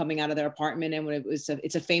coming out of their apartment, and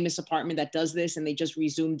it's a famous apartment that does this, and they just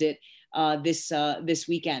resumed it this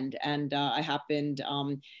weekend, and I happened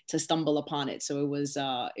to stumble upon it. So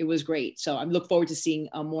it was great. So I look forward to seeing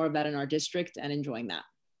more of that in our district and enjoying that.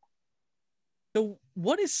 So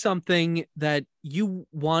what is something that you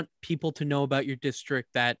want people to know about your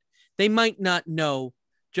district that they might not know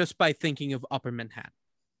just by thinking of Upper Manhattan?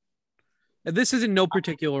 And this is in no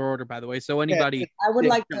particular order, by the way. So anybody, yeah,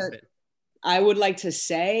 I would like to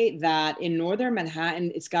say that in Northern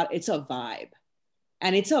Manhattan, it's a vibe.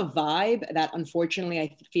 And it's a vibe that, unfortunately,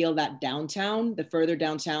 I feel that downtown, the further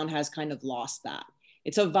downtown, has kind of lost that.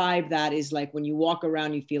 It's a vibe that is like, when you walk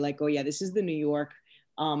around, you feel like, oh yeah, this is the New York,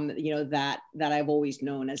 you know, that I've always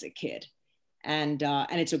known as a kid, and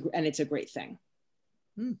it's a great thing.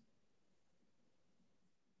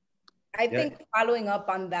 I think following up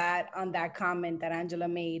on that comment that Angela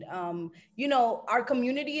made, you know, our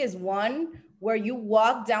community is one where you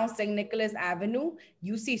walk down St. Nicholas Avenue,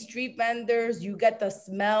 you see street vendors, you get the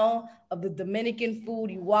smell of the Dominican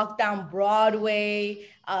food, you walk down Broadway,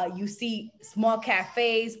 you see small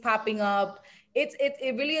cafes popping up. It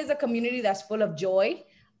really is a community that's full of joy,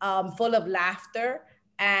 full of laughter,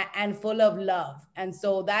 and full of love. And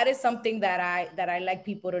so that is something that I like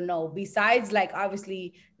people to know. Besides, like,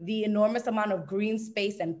 obviously the enormous amount of green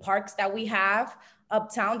space and parks that we have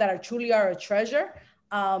uptown that truly are a treasure,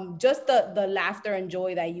 just the laughter and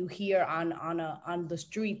joy that you hear on the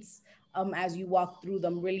streets as you walk through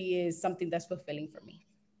them really is something that's fulfilling for me.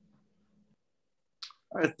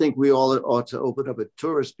 I think we all ought to open up a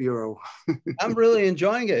tourist bureau. I'm really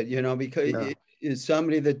enjoying it, you know, because it is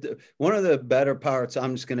somebody that, one of the better parts,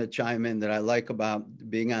 I'm just going to chime in, that I like about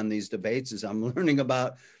being on these debates is I'm learning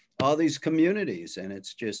about all these communities, and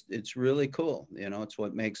it's really cool. You know, it's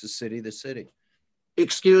what makes a city the city.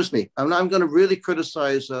 Excuse me, I'm going to really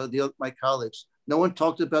criticize my colleagues. No one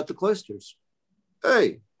talked about the cloisters.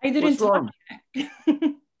 Hey, I didn't talk.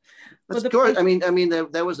 That's good. I mean,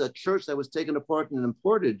 there was a church that was taken apart and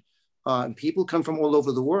imported. And people come from all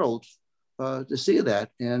over the world to see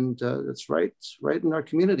that, and it's right in our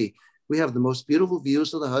community. We have the most beautiful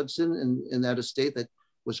views of the Hudson in that estate that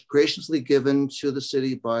was graciously given to the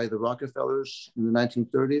city by the Rockefellers in the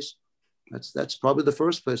 1930s. That's probably the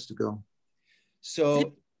first place to go.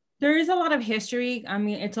 So there is a lot of history. I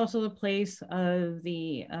mean, it's also the place of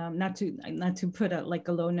the, not to put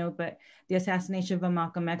a low note, but the assassination of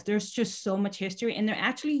Malcolm X. There's just so much history. And there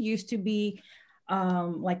actually used to be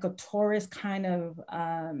like a tourist kind of,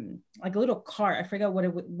 like a little cart. I forgot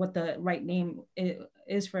what the right name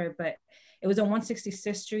is for it, but it was on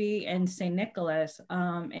 166th Street and St. Nicholas.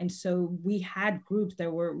 And so we had groups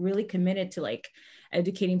that were really committed to like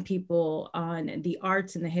educating people on the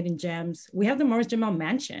arts and the hidden gems. We have the Morris Jamal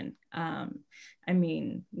Mansion. I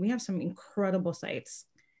mean, we have some incredible sites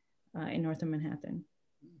in North Manhattan.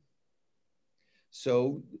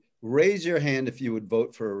 So raise your hand if you would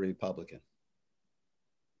vote for a Republican.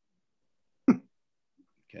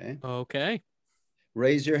 Okay. Okay.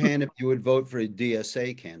 Raise your hand if you would vote for a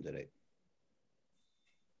DSA candidate.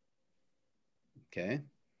 Okay.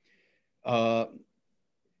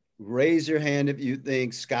 Raise your hand if you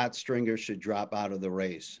think Scott Stringer should drop out of the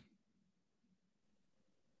race.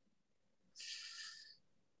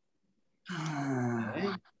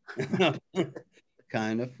 Okay.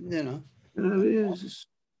 Kind of, you know.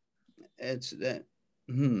 It's that.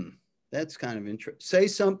 That's kind of interesting. Say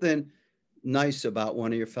something nice about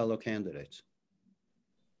one of your fellow candidates.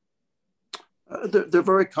 They're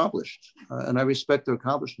very accomplished, and I respect their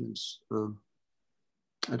accomplishments.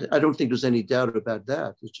 I don't think there's any doubt about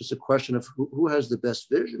that. It's just a question of who has the best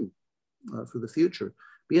vision for the future.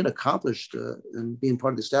 Being accomplished and being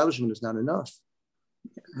part of the establishment is not enough.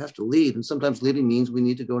 You have to lead, and sometimes leading means we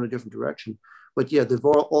need to go in a different direction. But yeah, they're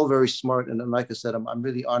all very smart, and like I said, I'm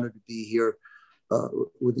really honored to be here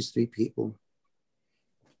with these three people.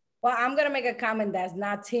 Well, I'm gonna make a comment that's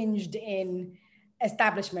not tinged in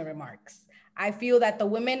establishment remarks. I feel that the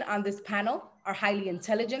women on this panel are highly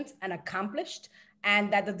intelligent and accomplished,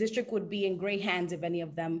 and that the district would be in great hands if any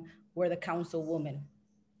of them were the councilwoman.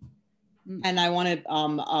 And I want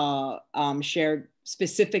to share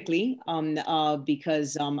specifically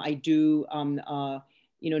because I do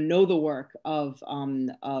know the work of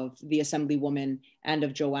the Assemblywoman and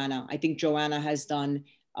of Johanna. I think Johanna has done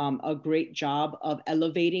a great job of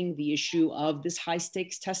elevating the issue of this high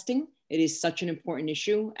stakes testing. It is such an important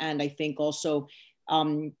issue. And I think also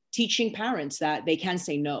teaching parents that they can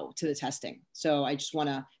say no to the testing. So I just want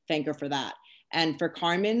to thank her for that. And for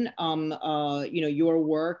Carmen, your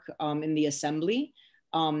work in the Assembly,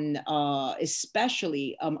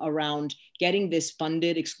 especially around getting this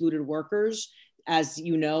funded excluded workers. As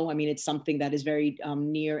you know, I mean, it's something that is very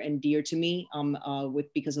near and dear to me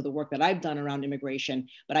because of the work that I've done around immigration.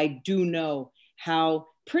 But I do know how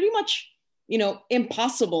pretty much,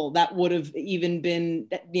 impossible that would have even been,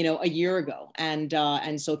 a year ago. And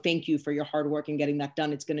so thank you for your hard work in getting that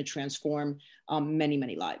done. It's going to transform many,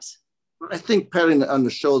 many lives. I think patting on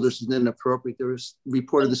the shoulders is inappropriate. There was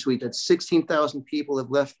reported this week that 16,000 people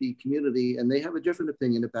have left the community and they have a different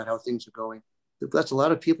opinion about how things are going. That's a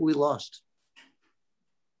lot of people we lost.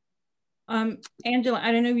 Angela,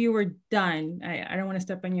 I don't know if you were done. I don't want to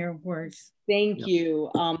step on your words. Thank you.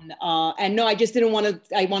 And no, I just didn't want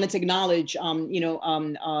to, I wanted to acknowledge,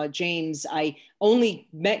 James, I only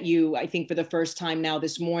met you, I think, for the first time now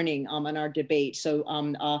this morning on our debate. So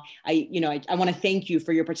I want to thank you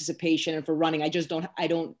for your participation and for running.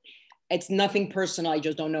 It's nothing personal. I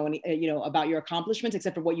just don't know any, about your accomplishments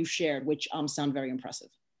except for what you shared, which sound very impressive.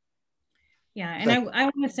 Yeah, and I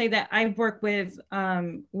want to say that I've worked with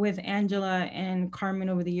Angela and Carmen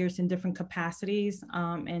over the years in different capacities,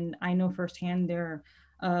 and I know firsthand their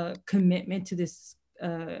commitment to this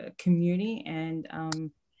community, and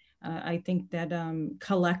I think that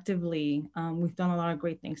collectively we've done a lot of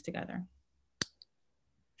great things together.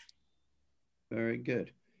 Very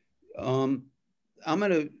good. I'm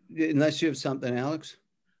gonna, unless you have something, Alex.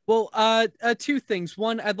 Well, two things.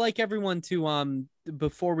 One, I'd like everyone to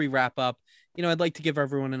before we wrap up, I'd like to give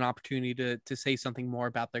everyone an opportunity to say something more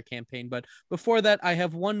about their campaign. But before that, I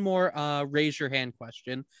have one more raise your hand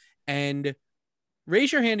question. And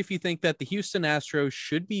raise your hand if you think that the Houston Astros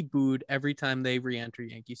should be booed every time they re-enter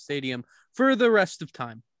Yankee Stadium for the rest of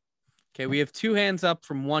time. Okay, we have two hands up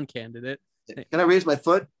from one candidate. Can I raise my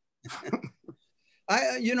foot? If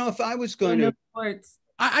I was going to...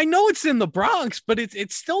 I know it's in the Bronx, but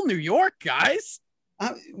it's still New York, guys.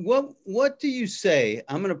 What do you say?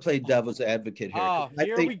 I'm going to play devil's advocate here. Oh, I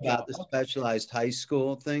think about the specialized high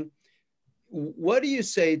school thing. What do you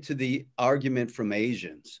say to the argument from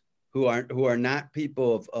Asians who are not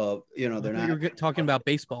people of they're not. You're talking about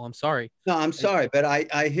baseball. I'm sorry. No, I'm sorry, but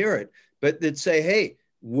I hear it. But they'd say, hey,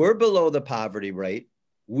 we're below the poverty rate.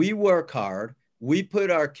 We work hard. We put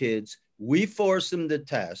our kids. We force them to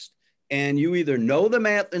test. And you either know the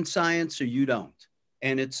math and science or you don't.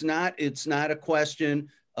 And it's not a question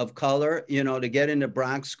of color, to get into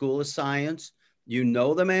Bronx School of Science. You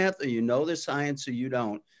know the math or you know the science or you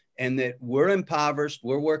don't. And that we're impoverished.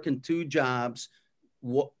 We're working two jobs.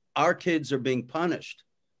 Our kids are being punished.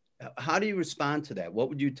 How do you respond to that? What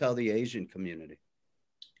would you tell the Asian community?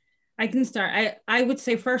 I can start. I would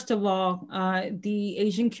say, first of all, the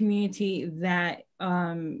Asian community that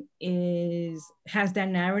has that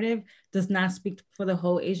narrative does not speak for the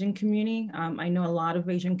whole Asian community. I know a lot of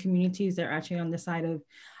Asian communities that are actually on the side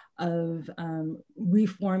of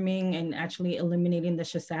reforming and actually eliminating the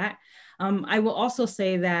Shasat. I will also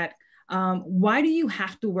say that why do you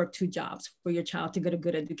have to work two jobs for your child to get a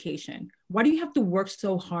good education? Why do you have to work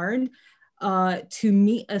so hard to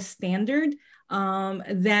meet a standard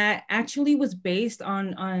that actually was based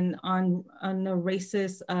on the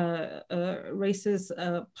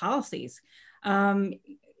racist policies?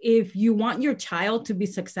 If you want your child to be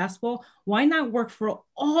successful, why not work for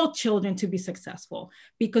all children to be successful?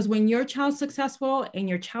 Because when your child's successful and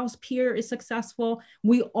your child's peer is successful,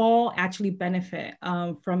 we all actually benefit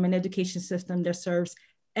from an education system that serves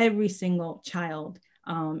every single child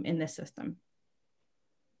in this system.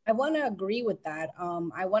 I want to agree with that.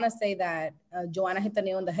 I want to say that Johanna hit the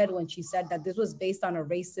nail on the head when she said that this was based on a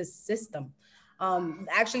racist system.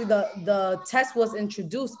 Actually, the test was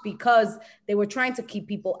introduced because they were trying to keep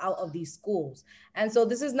people out of these schools. And so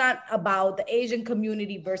this is not about the Asian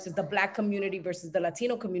community versus the Black community versus the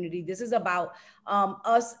Latino community. This is about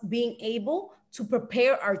us being able to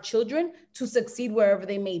prepare our children to succeed wherever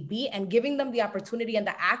they may be and giving them the opportunity and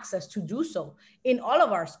the access to do so in all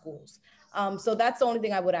of our schools. So that's the only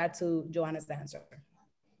thing I would add to Johanna's answer.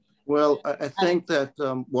 Well, I think that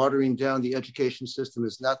watering down the education system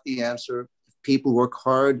is not the answer. If people work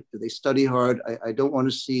hard, they study hard. I don't want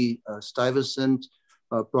to see Stuyvesant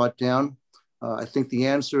brought down. I think the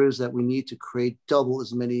answer is that we need to create double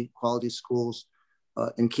as many quality schools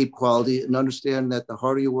and keep quality, and understand that the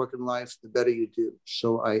harder you work in life, the better you do.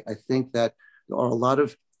 So I think that there are a lot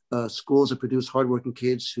of schools that produce hardworking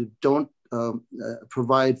kids who don't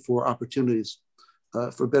provide for opportunities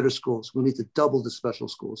for better schools. We need to double the special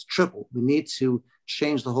schools, triple. We need to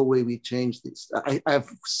change the whole way we change these. I've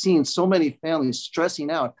seen so many families stressing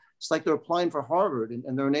out. It's like they're applying for Harvard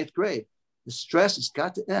and they're in 8th grade. The stress has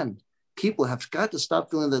got to end. People have got to stop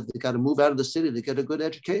feeling that they got to move out of the city to get a good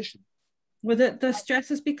education. Well, the stress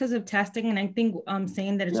is because of testing, and I think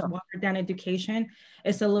saying that it's watered down education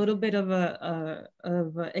is a little bit of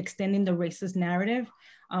extending the racist narrative.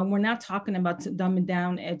 We're not talking about dumbing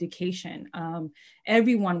down education.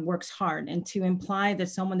 Everyone works hard, and to imply that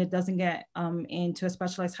someone that doesn't get into a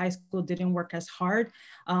specialized high school didn't work as hard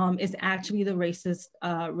is actually the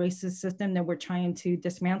racist system that we're trying to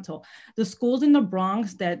dismantle. The schools in the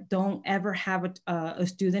Bronx that don't ever have a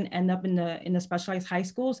student end up in the specialized high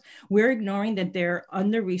schools, we're ignoring that they're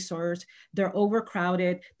under-resourced, they're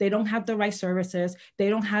overcrowded, they don't have the right services, they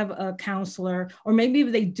don't have a counselor, or maybe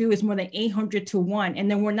if they do, it's more than 800 to 1. And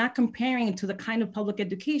then we're not comparing it to the kind of public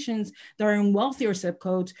educations that are in wealthier zip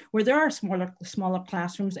codes where there are smaller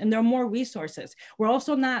classrooms and there are more resources. We're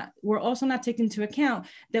also not taking into account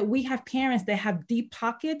that we have parents that have deep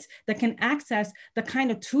pockets that can access the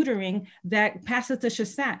kind of tutoring that passes the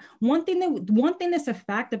SHSAT. One thing that's a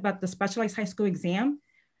fact about the specialized high school exam,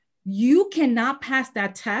 you cannot pass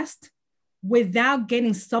that test without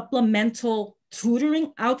getting supplemental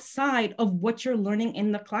tutoring outside of what you're learning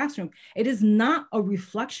in the classroom. It is not a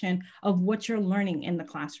reflection of what you're learning in the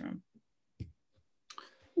classroom.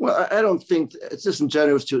 Well, I don't think it's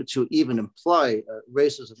disingenuous to even imply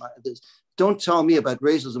racism. Don't tell me about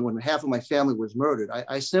racism when half of my family was murdered.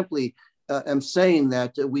 I simply am saying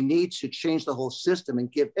that we need to change the whole system and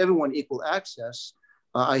give everyone equal access.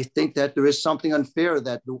 I think that there is something unfair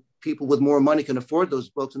that the people with more money can afford those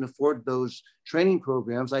books and afford those training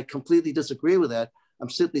programs. I completely disagree with that. I'm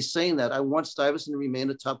simply saying that I want Stuyvesant to remain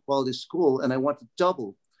a top quality school, and I want to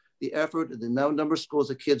double the effort and the number of schools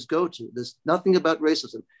that kids go to. There's nothing about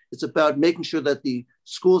racism. It's about making sure that the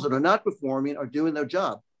schools that are not performing are doing their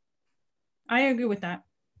job. I agree with that.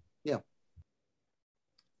 Yeah.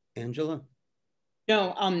 Angela?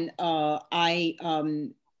 No, I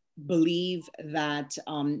believe that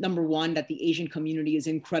number one, that the Asian community is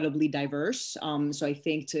incredibly diverse. So I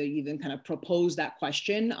think to even kind of propose that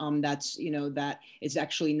question, that's, that is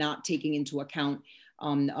actually not taking into account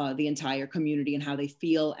the entire community and how they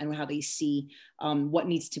feel and how they see what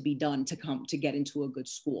needs to be done to get into a good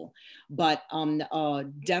school. But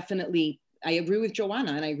definitely, I agree with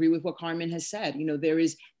Johanna, and I agree with what Carmen has said. There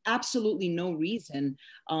is absolutely no reason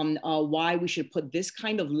why we should put this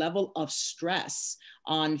kind of level of stress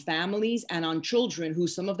on families and on children who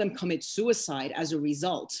some of them commit suicide as a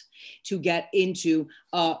result to get into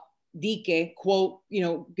Dike, quote,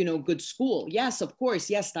 good school. Yes, of course.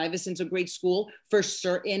 Yes, Stuyvesant's a great school for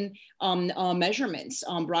certain measurements.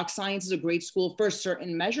 Brock Science is a great school for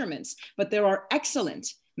certain measurements, but there are excellent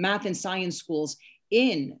math and science schools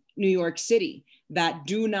in New York City that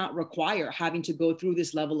do not require having to go through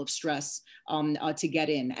this level of stress to get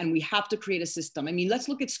in. And we have to create a system. I mean, let's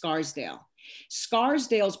look at Scarsdale.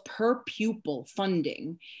 Scarsdale's per pupil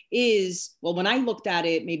funding is, well, when I looked at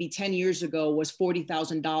it maybe 10 years ago, was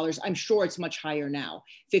 $40,000. I'm sure it's much higher now,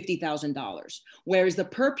 $50,000. Whereas the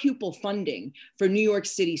per pupil funding for New York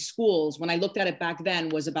City schools, when I looked at it back then,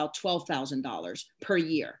 was about $12,000 per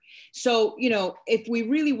year. So, if we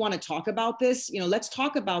really want to talk about this, let's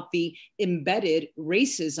talk about the embedded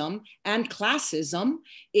racism and classism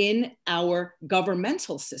in our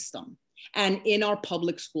governmental system and in our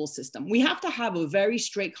public school system. We have to have a very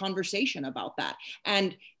straight conversation about that.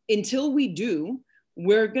 And until we do,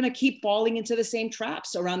 we're going to keep falling into the same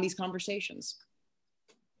traps around these conversations.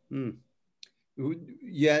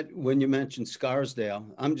 Yet, when you mentioned Scarsdale,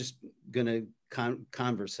 I'm just going to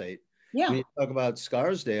conversate. Yeah. When you talk about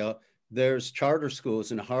Scarsdale, there's charter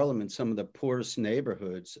schools in Harlem in some of the poorest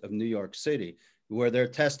neighborhoods of New York City where their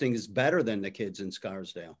testing is better than the kids in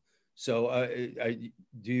Scarsdale. So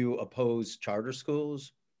do you oppose charter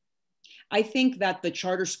schools? I think that the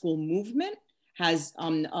charter school movement has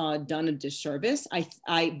done a disservice.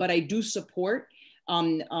 But I do support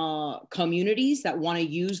communities that want to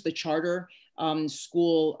use the charter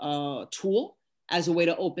school tool as a way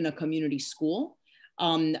to open a community school.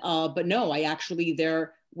 But no,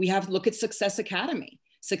 we have to look at Success Academy.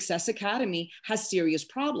 Success Academy has serious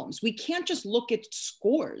problems. We can't just look at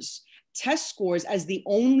scores test scores as the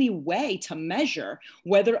only way to measure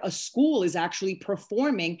whether a school is actually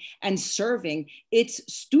performing and serving its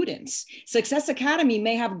students. Success Academy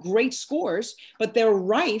may have great scores, but they're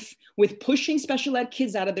rife with pushing special ed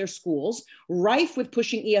kids out of their schools, rife with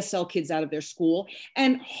pushing ESL kids out of their school,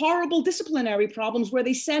 and horrible disciplinary problems where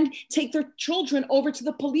they take their children over to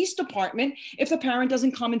the police department if the parent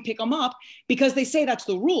doesn't come and pick them up because they say that's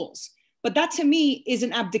the rules. But that to me is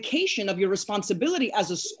an abdication of your responsibility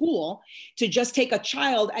as a school to just take a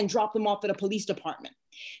child and drop them off at a police department.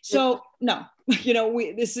 So no,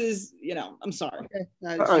 this is, I'm sorry.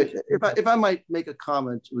 Okay. All right, if I might make a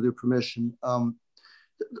comment with your permission,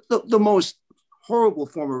 the most horrible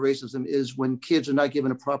form of racism is when kids are not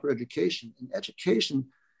given a proper education. And education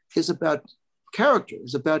is about character,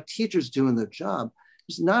 it's about teachers doing their job.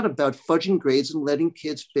 It's not about fudging grades and letting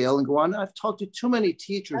kids fail and go on. I've talked to too many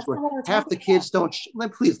teachers where half the kids don't,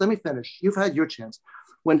 please let me finish. You've had your chance.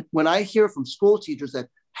 When I hear from school teachers that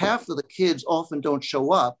half of the kids often don't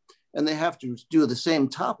show up and they have to do the same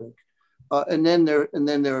topic, and then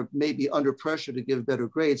they're maybe under pressure to give better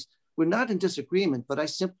grades. We're not in disagreement, but I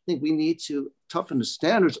simply think we need to toughen the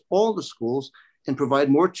standards, all the schools, and provide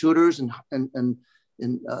more tutors and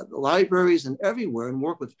in libraries and everywhere, and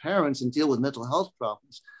work with parents and deal with mental health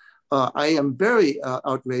problems. I am very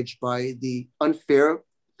outraged by the unfair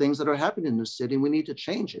things that are happening in the city, and we need to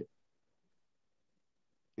change it.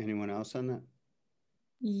 Anyone else on that?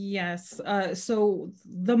 Yes, so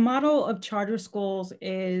the model of charter schools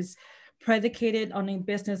is predicated on a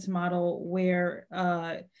business model where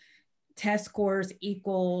test scores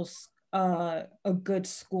equals a good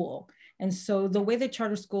school. And so the way that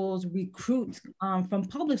charter schools recruit from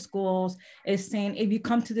public schools is saying, if you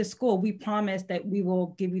come to this school, we promise that we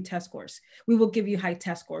will give you test scores. We will give you high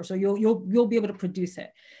test scores, so you'll be able to produce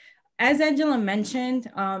it. As Angela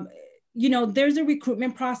mentioned, there's a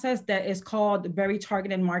recruitment process that is called very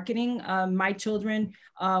targeted marketing. My children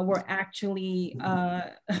were actually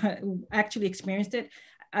experienced it.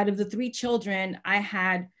 Out of the 3 children, I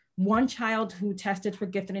had 1 child who tested for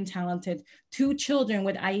gifted and talented, 2 children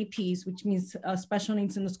with IEPs, which means special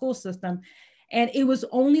needs in the school system. And it was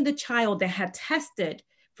only the child that had tested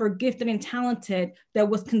for gifted and talented that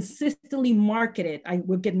was consistently marketed. I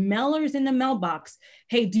would get mailers in the mailbox.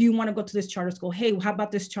 Hey, do you want to go to this charter school? Hey, how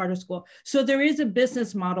about this charter school? So there is a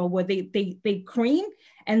business model where they cream,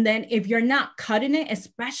 and then if you're not cutting it,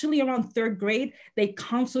 especially around 3rd grade, they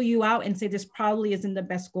counsel you out and say this probably isn't the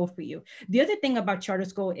best school for you. The other thing about charter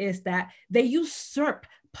school is that they usurp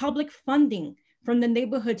public funding from the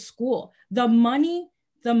neighborhood school. The money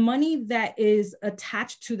that is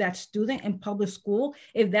attached to that student in public school,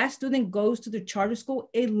 if that student goes to the charter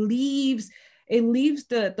school, it leaves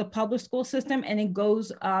the public school system and it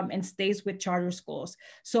goes and stays with charter schools.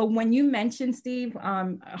 So when you mentioned, Steve,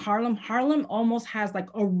 Harlem almost has like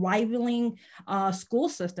a rivaling school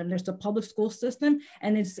system. There's the public school system,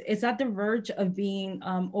 and it's at the verge of being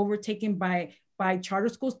overtaken by charter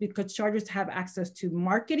schools, because charters have access to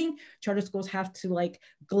marketing. Charter schools have to like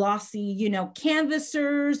glossy,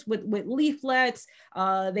 canvassers with leaflets.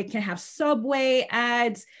 They can have subway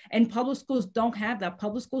ads, and public schools don't have that.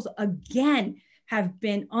 Public schools, again, have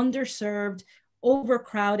been underserved,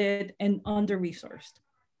 overcrowded, and under-resourced.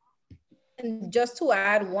 And just to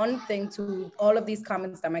add one thing to all of these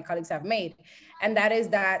comments that my colleagues have made, and that is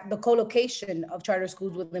that the co-location of charter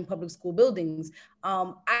schools within public school buildings,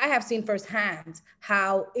 I have seen firsthand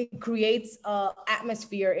how it creates an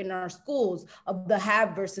atmosphere in our schools of the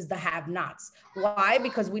have versus the have-nots. Why?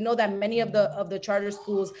 Because we know that many of the charter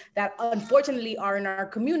schools that unfortunately are in our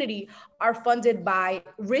community are funded by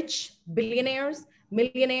rich billionaires,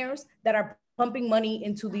 millionaires that are pumping money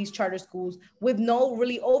into these charter schools with no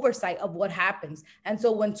really oversight of what happens. And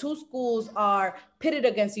so when 2 schools are pitted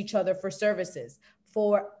against each other for services,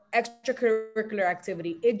 for extracurricular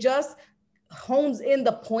activity, it just hones in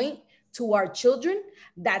the point to our children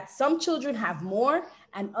that some children have more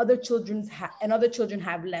and other children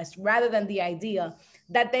have less, rather than the idea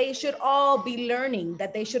that they should all be learning,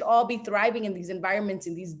 that they should all be thriving in these environments,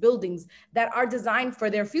 in these buildings that are designed for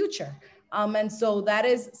their future. And so that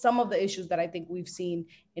is some of the issues that I think we've seen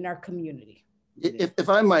in our community. If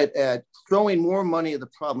I might add, throwing more money at the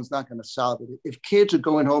problem is not going to solve it. If kids are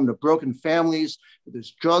going home to broken families,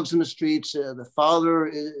 there's drugs in the streets, the father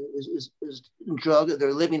is drugged,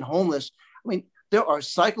 they're living homeless. I mean, there are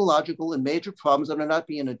psychological and major problems that are not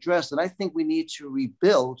being addressed. And I think we need to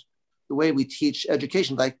rebuild the way we teach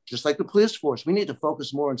education, just like the police force. We need to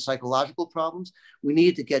focus more on psychological problems. We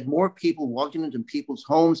need to get more people walking into people's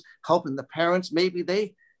homes, helping the parents. Maybe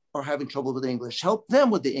they are having trouble with English. Help them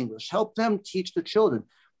with the English. Help them teach the children.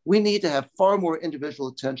 We need to have far more individual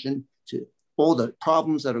attention to all the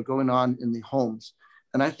problems that are going on in the homes.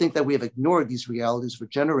 And I think that we have ignored these realities for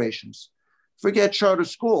generations. Forget charter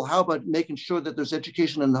school. How about making sure that there's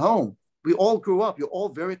education in the home? We all grew up. You're all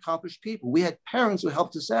very accomplished people. We had parents who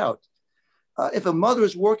helped us out. If a mother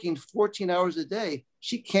is working 14 hours a day,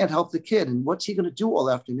 she can't help the kid. And what's he going to do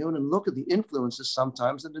all afternoon? And look at the influences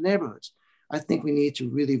sometimes in the neighborhoods. I think we need to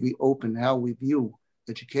really reopen how we view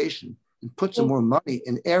education and put some more money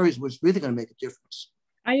in areas where it's really going to make a difference.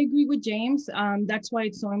 I agree with James. That's why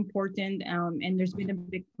it's so important. And there's been a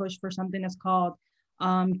big push for something that's called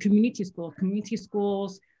community schools. Community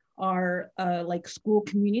schools are like school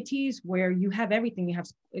communities where you have everything.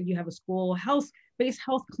 You have a school based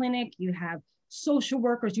health clinic, you have social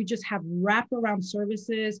workers, you just have wraparound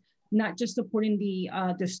services, not just supporting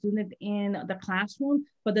the student in the classroom,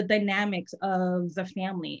 but the dynamics of the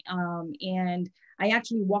family. And I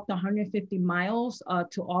actually walked 150 miles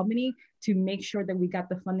to Albany to make sure that we got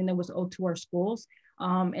the funding that was owed to our schools.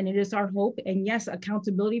 And it is our hope. And yes,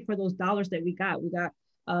 accountability for those dollars that we got. We got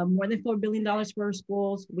more than $4 billion for our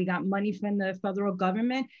schools. We got money from the federal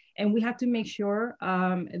government, and we have to make sure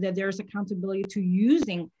that there's accountability to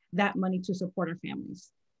using that money to support our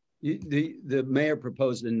families. The mayor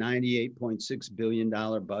proposed a $98.6 billion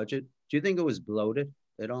budget. Do you think it was bloated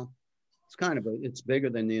at all? It's bigger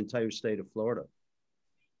than the entire state of Florida.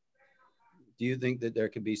 Do you think that there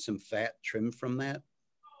could be some fat trimmed from that?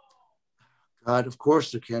 God, of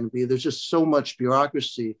course there can be. There's just so much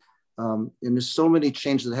bureaucracy. And there's so many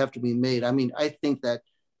changes that have to be made. I mean, I think that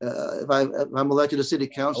if I'm elected to city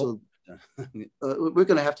council, we're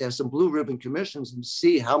going to have some blue ribbon commissions and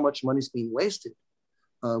see how much money is being wasted.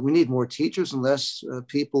 We need more teachers and less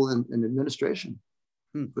people in administration.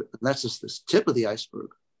 But that's just the tip of the iceberg.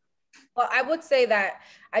 Well, I would say that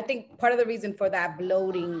I think part of the reason for that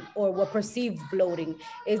bloating, or what perceived bloating,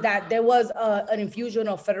 is that there was an infusion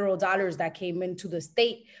of federal dollars that came into the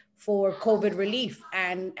state for COVID relief,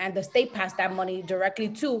 and the state passed that money directly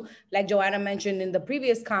to, like Johanna mentioned in the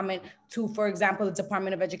previous comment, to, for example, the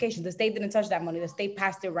Department of Education. The state didn't touch that money. The state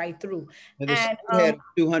passed it right through. And the state had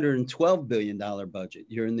a $212 billion budget.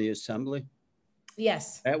 You're in the assembly?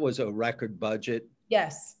 Yes. That was a record budget.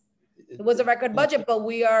 Yes. It was a record budget, but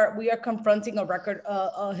we are confronting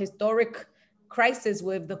a historic crisis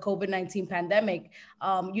with the COVID-19 pandemic.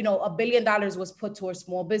 $1 billion was put towards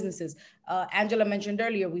small businesses. Angela mentioned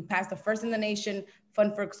earlier, we passed the first in the nation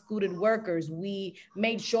fund for excluded workers. We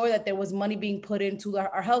made sure that there was money being put into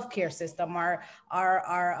our healthcare system, our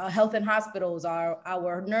health and hospitals,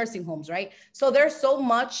 our nursing homes, right? So there's so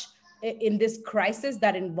much in this crisis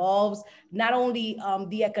that involves not only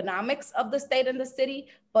the economics of the state and the city,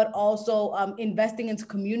 but also investing into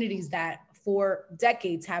communities that for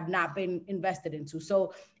decades have not been invested into.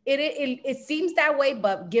 So it seems that way,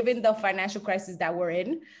 but given the financial crisis that we're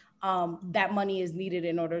in, that money is needed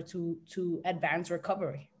in order to advance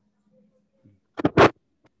recovery.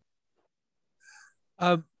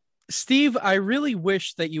 Steve, I really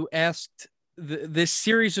wish that you asked this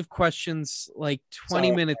series of questions like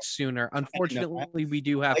 20 minutes sooner. Unfortunately, we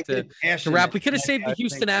do have to wrap. We could have saved the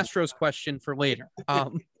Houston Astros question for later.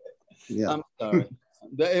 Yeah, I'm sorry.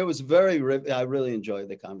 It was I really enjoyed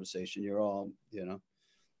the conversation. You're all,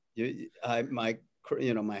 my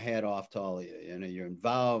hat off to all of you. You're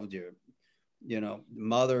involved. You're,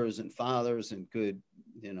 mothers and fathers and good,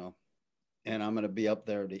 and I'm going to be up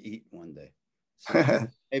there to eat one day. So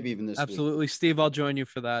maybe even this Absolutely. week. Steve, I'll join you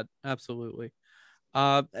for that. Absolutely.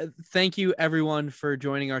 Thank you everyone for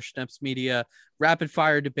joining our Schneps Media rapid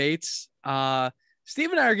fire debates.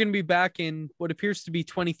 Steve and I are going to be back in what appears to be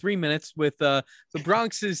 23 minutes with the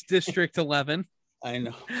Bronx's District 11. I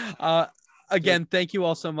know. Again, thank you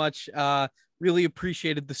all so much. Really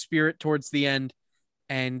appreciated the spirit towards the end,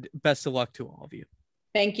 and best of luck to all of you.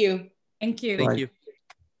 Thank you. Thank you. Thank you.